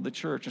people, the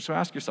church. And so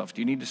ask yourself,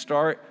 do you need to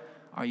start?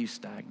 Are you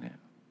stagnant?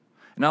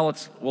 Now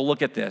we'll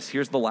look at this.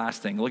 Here's the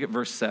last thing. Look at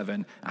verse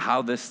 7,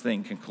 how this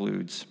thing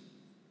concludes.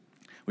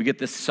 We get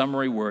this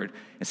summary word.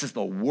 It says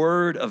the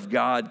word of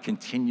God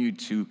continued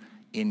to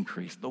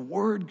increase. The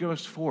word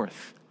goes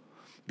forth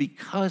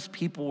because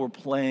people were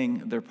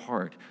playing their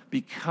part,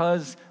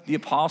 because the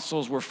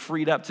apostles were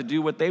freed up to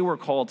do what they were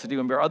called to do,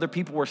 and where other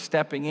people were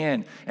stepping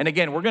in. And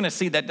again, we're going to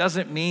see that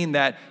doesn't mean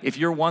that if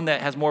you're one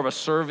that has more of a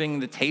serving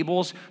the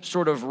tables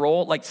sort of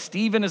role, like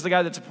Stephen is the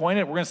guy that's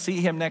appointed. We're going to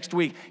see him next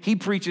week. He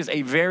preaches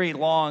a very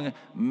long,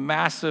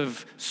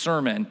 massive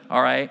sermon,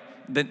 all right,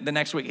 the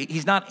next week.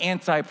 He's not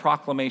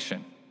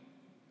anti-proclamation.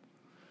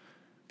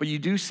 But you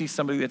do see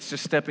somebody that's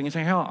just stepping and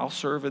saying, hey, I'll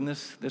serve in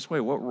this way.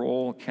 What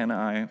role can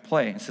I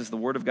play? It says the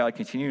word of God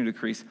continued to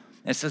decrease.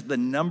 And it says the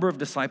number of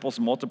disciples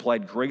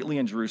multiplied greatly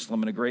in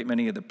Jerusalem, and a great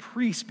many of the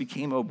priests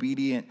became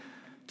obedient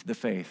to the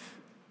faith.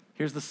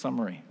 Here's the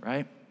summary,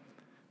 right?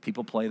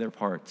 People play their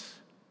parts.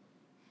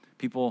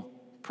 People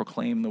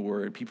proclaim the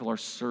word. People are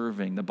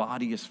serving. The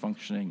body is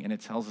functioning. And it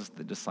tells us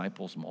the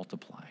disciples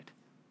multiplied.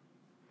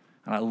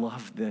 And I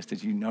love this.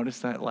 Did you notice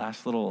that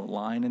last little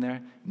line in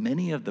there?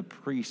 Many of the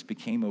priests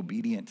became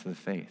obedient to the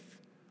faith.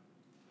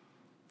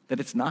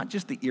 That it's not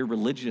just the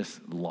irreligious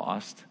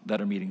lost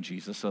that are meeting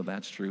Jesus, so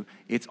that's true.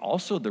 It's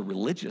also the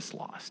religious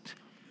lost.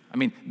 I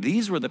mean,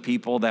 these were the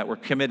people that were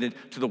committed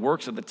to the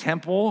works of the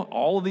temple,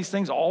 all of these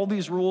things, all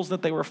these rules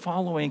that they were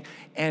following.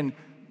 And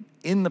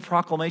in the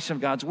proclamation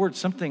of God's word,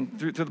 something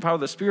through the power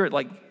of the Spirit,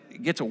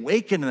 like, gets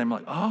awakened in them,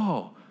 like,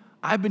 oh,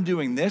 I've been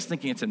doing this,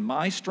 thinking it's in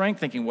my strength,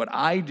 thinking what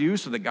I do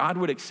so that God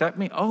would accept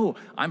me. Oh,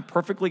 I'm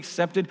perfectly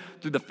accepted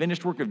through the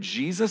finished work of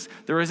Jesus.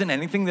 There isn't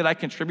anything that I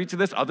contribute to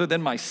this other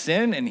than my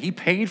sin, and he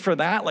paid for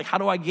that. Like, how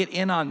do I get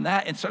in on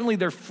that? And suddenly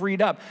they're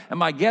freed up. And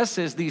my guess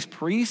is these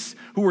priests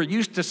who were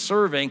used to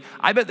serving,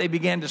 I bet they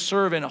began to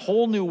serve in a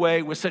whole new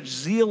way with such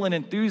zeal and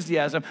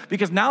enthusiasm,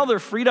 because now they're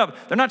freed up.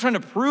 They're not trying to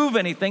prove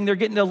anything. They're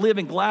getting to live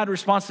in glad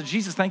response to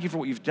Jesus. Thank you for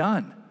what you've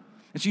done.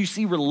 And so you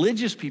see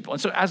religious people.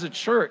 And so as a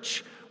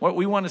church, what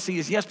we want to see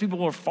is, yes, people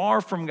who are far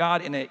from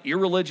God and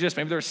irreligious,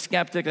 maybe they're a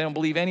skeptic, they don't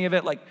believe any of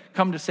it, like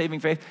come to saving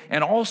faith,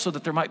 and also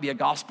that there might be a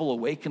gospel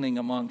awakening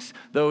amongst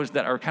those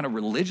that are kind of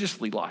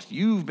religiously lost.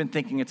 You've been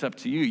thinking it's up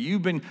to you.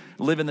 You've been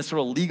living this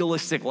sort of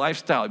legalistic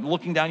lifestyle,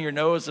 looking down your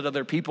nose at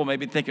other people,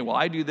 maybe thinking, well,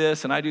 I do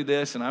this,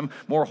 and I'm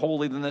more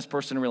holy than this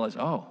person, and realize,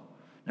 oh,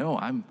 no,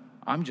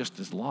 I'm just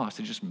as lost.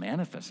 It just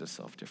manifests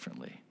itself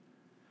differently.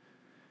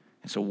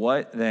 And so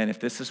what then, if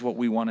this is what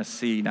we want to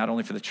see, not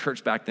only for the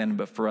church back then,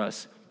 but for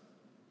us,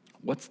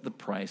 what's the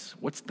price?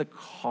 What's the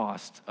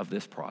cost of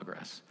this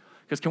progress?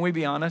 Because can we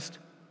be honest?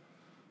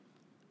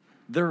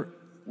 There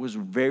was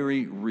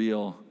very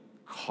real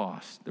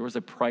cost. There was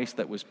a price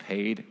that was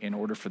paid in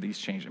order for these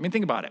changes. I mean,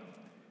 think about it.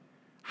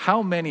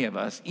 How many of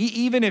us,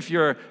 even if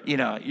you're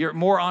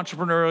more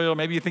entrepreneurial,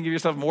 maybe you think of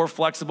yourself more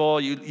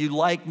flexible, you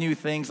like new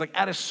things, like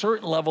at a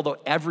certain level, though,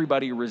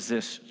 everybody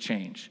resists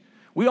change.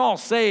 We all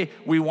say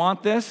we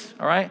want this,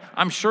 all right?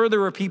 I'm sure there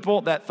were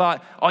people that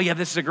thought, oh yeah,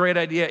 this is a great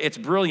idea, it's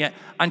brilliant,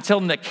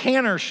 until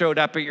Nicanor showed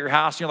up at your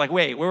house, and you're like,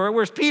 wait,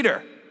 where's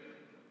Peter?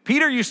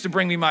 Peter used to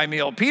bring me my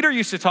meal. Peter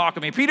used to talk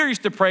to me. Peter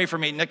used to pray for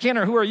me.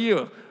 Nicanor, who are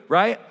you,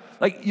 right?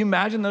 Like, you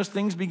imagine those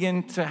things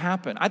begin to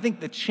happen. I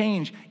think the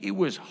change, it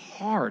was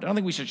hard. I don't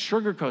think we should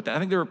sugarcoat that. I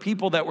think there were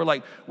people that were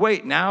like,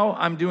 wait, now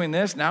I'm doing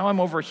this. Now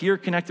I'm over here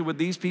connected with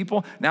these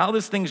people. Now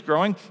this thing's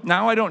growing.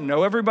 Now I don't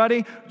know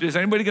everybody. Is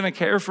anybody going to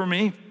care for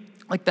me?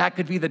 Like, that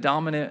could be the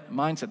dominant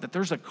mindset, that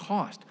there's a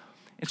cost.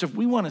 And so if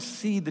we want to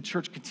see the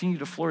church continue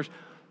to flourish,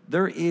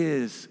 there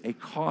is a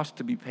cost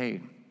to be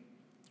paid.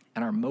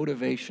 And our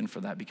motivation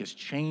for that, because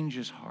change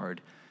is hard,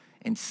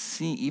 and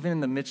see, even in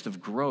the midst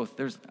of growth,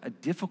 there's a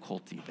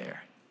difficulty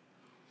there.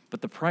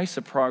 But the price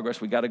of progress,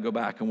 we got to go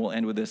back, and we'll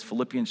end with this.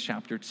 Philippians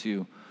chapter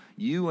 2.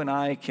 You and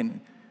I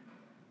can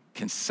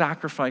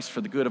sacrifice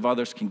for the good of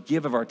others, can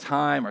give of our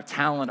time, our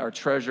talent, our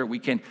treasure. We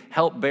can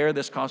help bear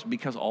this cost,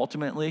 because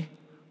ultimately,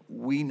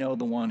 we know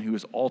the one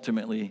who's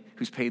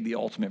paid the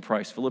ultimate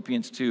price.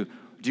 Philippians 2,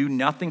 do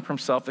nothing from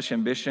selfish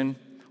ambition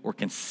or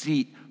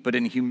conceit, but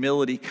in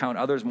humility count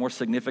others more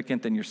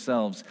significant than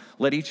yourselves.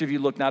 Let each of you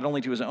look not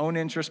only to his own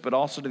interest, but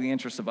also to the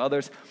interests of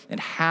others, and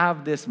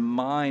have this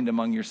mind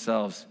among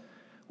yourselves,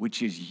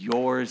 which is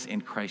yours in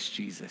Christ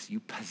Jesus.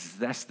 You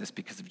possess this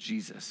because of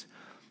Jesus,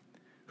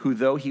 who,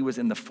 though he was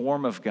in the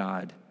form of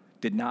God,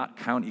 did not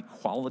count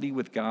equality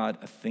with God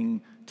a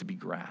thing to be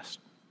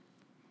grasped.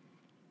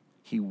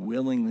 He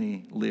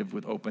willingly lived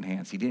with open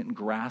hands. He didn't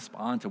grasp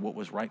onto what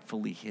was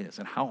rightfully his.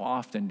 And how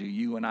often do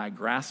you and I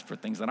grasp for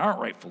things that aren't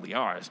rightfully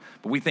ours?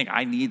 But we think,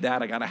 I need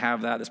that, I got to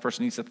have that, this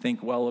person needs to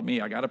think well of me,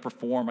 I got to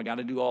perform, I got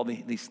to do all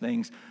these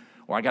things,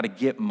 or I got to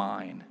get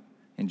mine.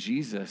 And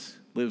Jesus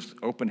lives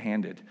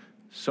open-handed,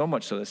 so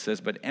much so that it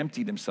says, but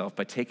emptied himself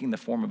by taking the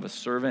form of a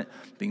servant,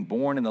 being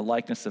born in the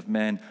likeness of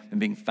men, and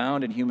being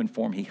found in human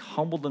form. He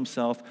humbled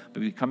himself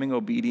by becoming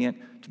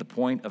obedient to the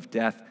point of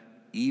death,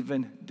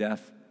 even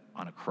death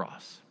on a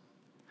cross.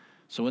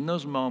 So in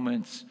those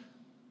moments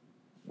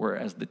where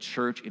as the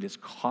church it is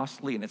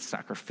costly and it's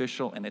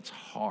sacrificial and it's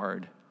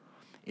hard,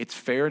 it's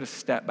fair to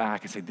step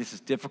back and say, this is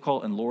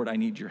difficult, and Lord, I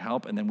need your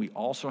help. And then we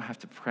also have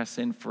to press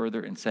in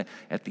further and say,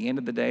 at the end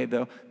of the day,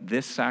 though,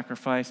 this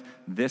sacrifice,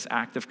 this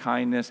act of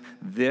kindness,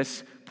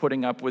 this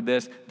putting up with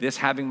this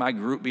having my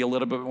group be a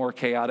little bit more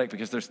chaotic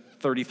because there's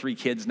 33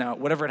 kids now,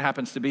 whatever it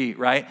happens to be,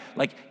 right?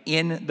 Like,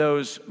 in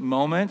those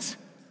moments,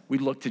 we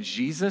look to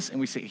Jesus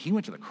and we say, he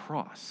went to the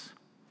cross.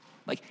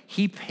 Like,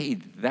 he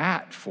paid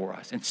that for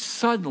us. And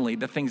suddenly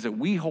the things that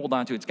we hold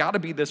on to, it's got to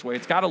be this way,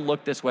 it's got to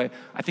look this way,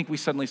 I think we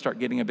suddenly start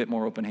getting a bit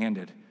more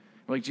open-handed.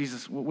 We're like,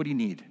 Jesus, what do you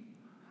need?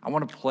 I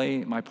want to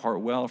play my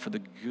part well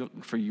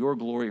for your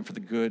glory and for the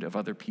good of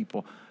other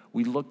people.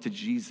 We look to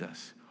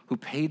Jesus, who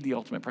paid the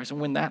ultimate price. And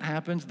when that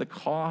happens, the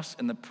cost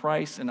and the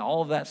price and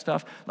all of that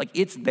stuff, like,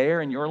 it's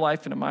there in your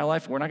life and in my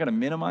life. We're not going to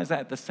minimize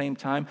that. At the same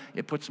time,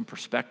 it puts some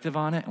perspective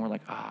on it, and we're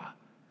like,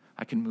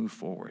 I can move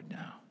forward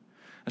now.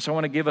 And so I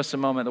want to give us a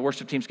moment. The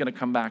worship team's going to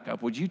come back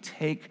up. Would you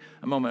take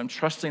a moment? I'm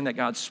trusting that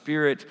God's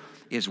Spirit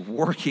is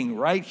working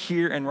right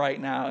here and right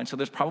now. And so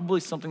there's probably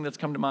something that's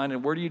come to mind.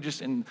 And where do you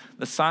just, in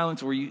the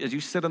silence, where you, as you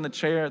sit on the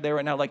chair there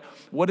right now, like,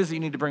 what is it you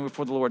need to bring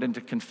before the Lord and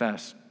to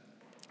confess?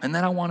 And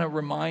then I want to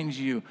remind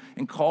you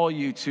and call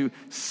you to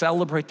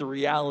celebrate the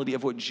reality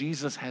of what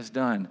Jesus has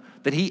done,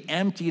 that he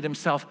emptied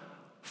himself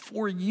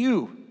for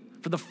you,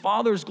 for the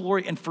Father's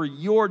glory and for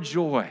your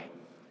joy.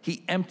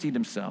 He emptied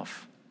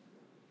himself.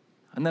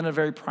 And then at a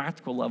very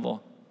practical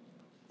level,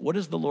 what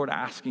is the Lord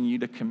asking you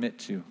to commit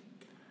to?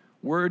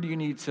 Where do you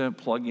need to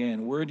plug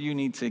in? Where do you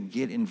need to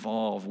get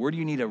involved? Where do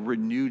you need a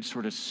renewed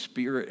sort of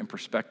spirit and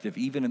perspective,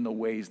 even in the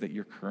ways that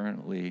you're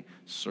currently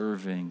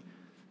serving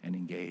and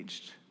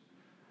engaged?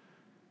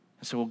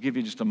 And so we'll give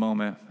you just a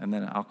moment, and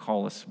then I'll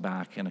call us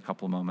back in a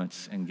couple of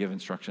moments and give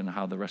instruction on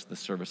how the rest of the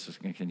service is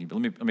going to continue.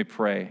 But let me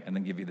pray and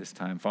then give you this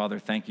time. Father,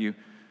 thank you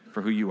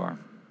for who you are.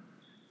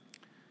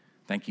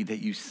 Thank you that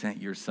you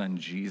sent your son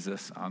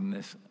Jesus on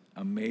this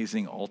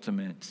amazing,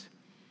 ultimate,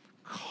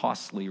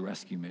 costly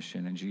rescue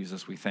mission. And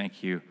Jesus, we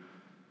thank you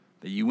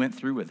that you went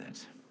through with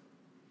it.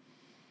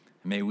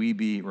 And may we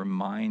be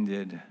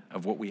reminded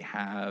of what we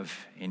have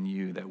in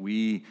you, that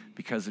we,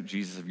 because of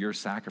Jesus, of your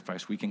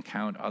sacrifice, we can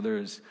count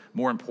others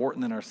more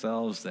important than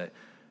ourselves, that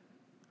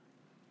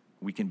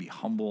we can be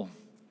humble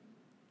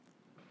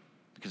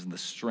because of the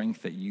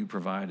strength that you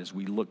provide as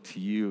we look to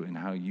you and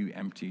how you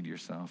emptied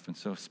yourself. And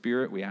so,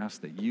 Spirit, we ask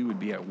that you would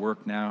be at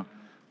work now.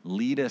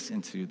 Lead us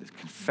into this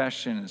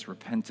confession, this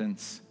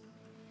repentance,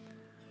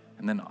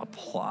 and then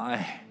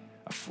apply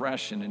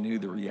afresh and anew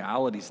the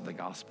realities of the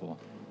gospel,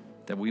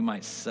 that we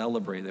might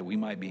celebrate, that we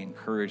might be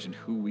encouraged in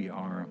who we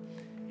are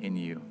in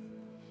you.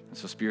 And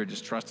so, Spirit,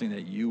 just trusting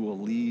that you will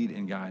lead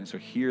and guide. And so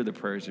hear the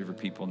prayers of your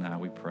people now,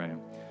 we pray.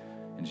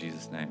 In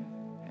Jesus' name,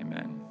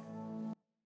 amen.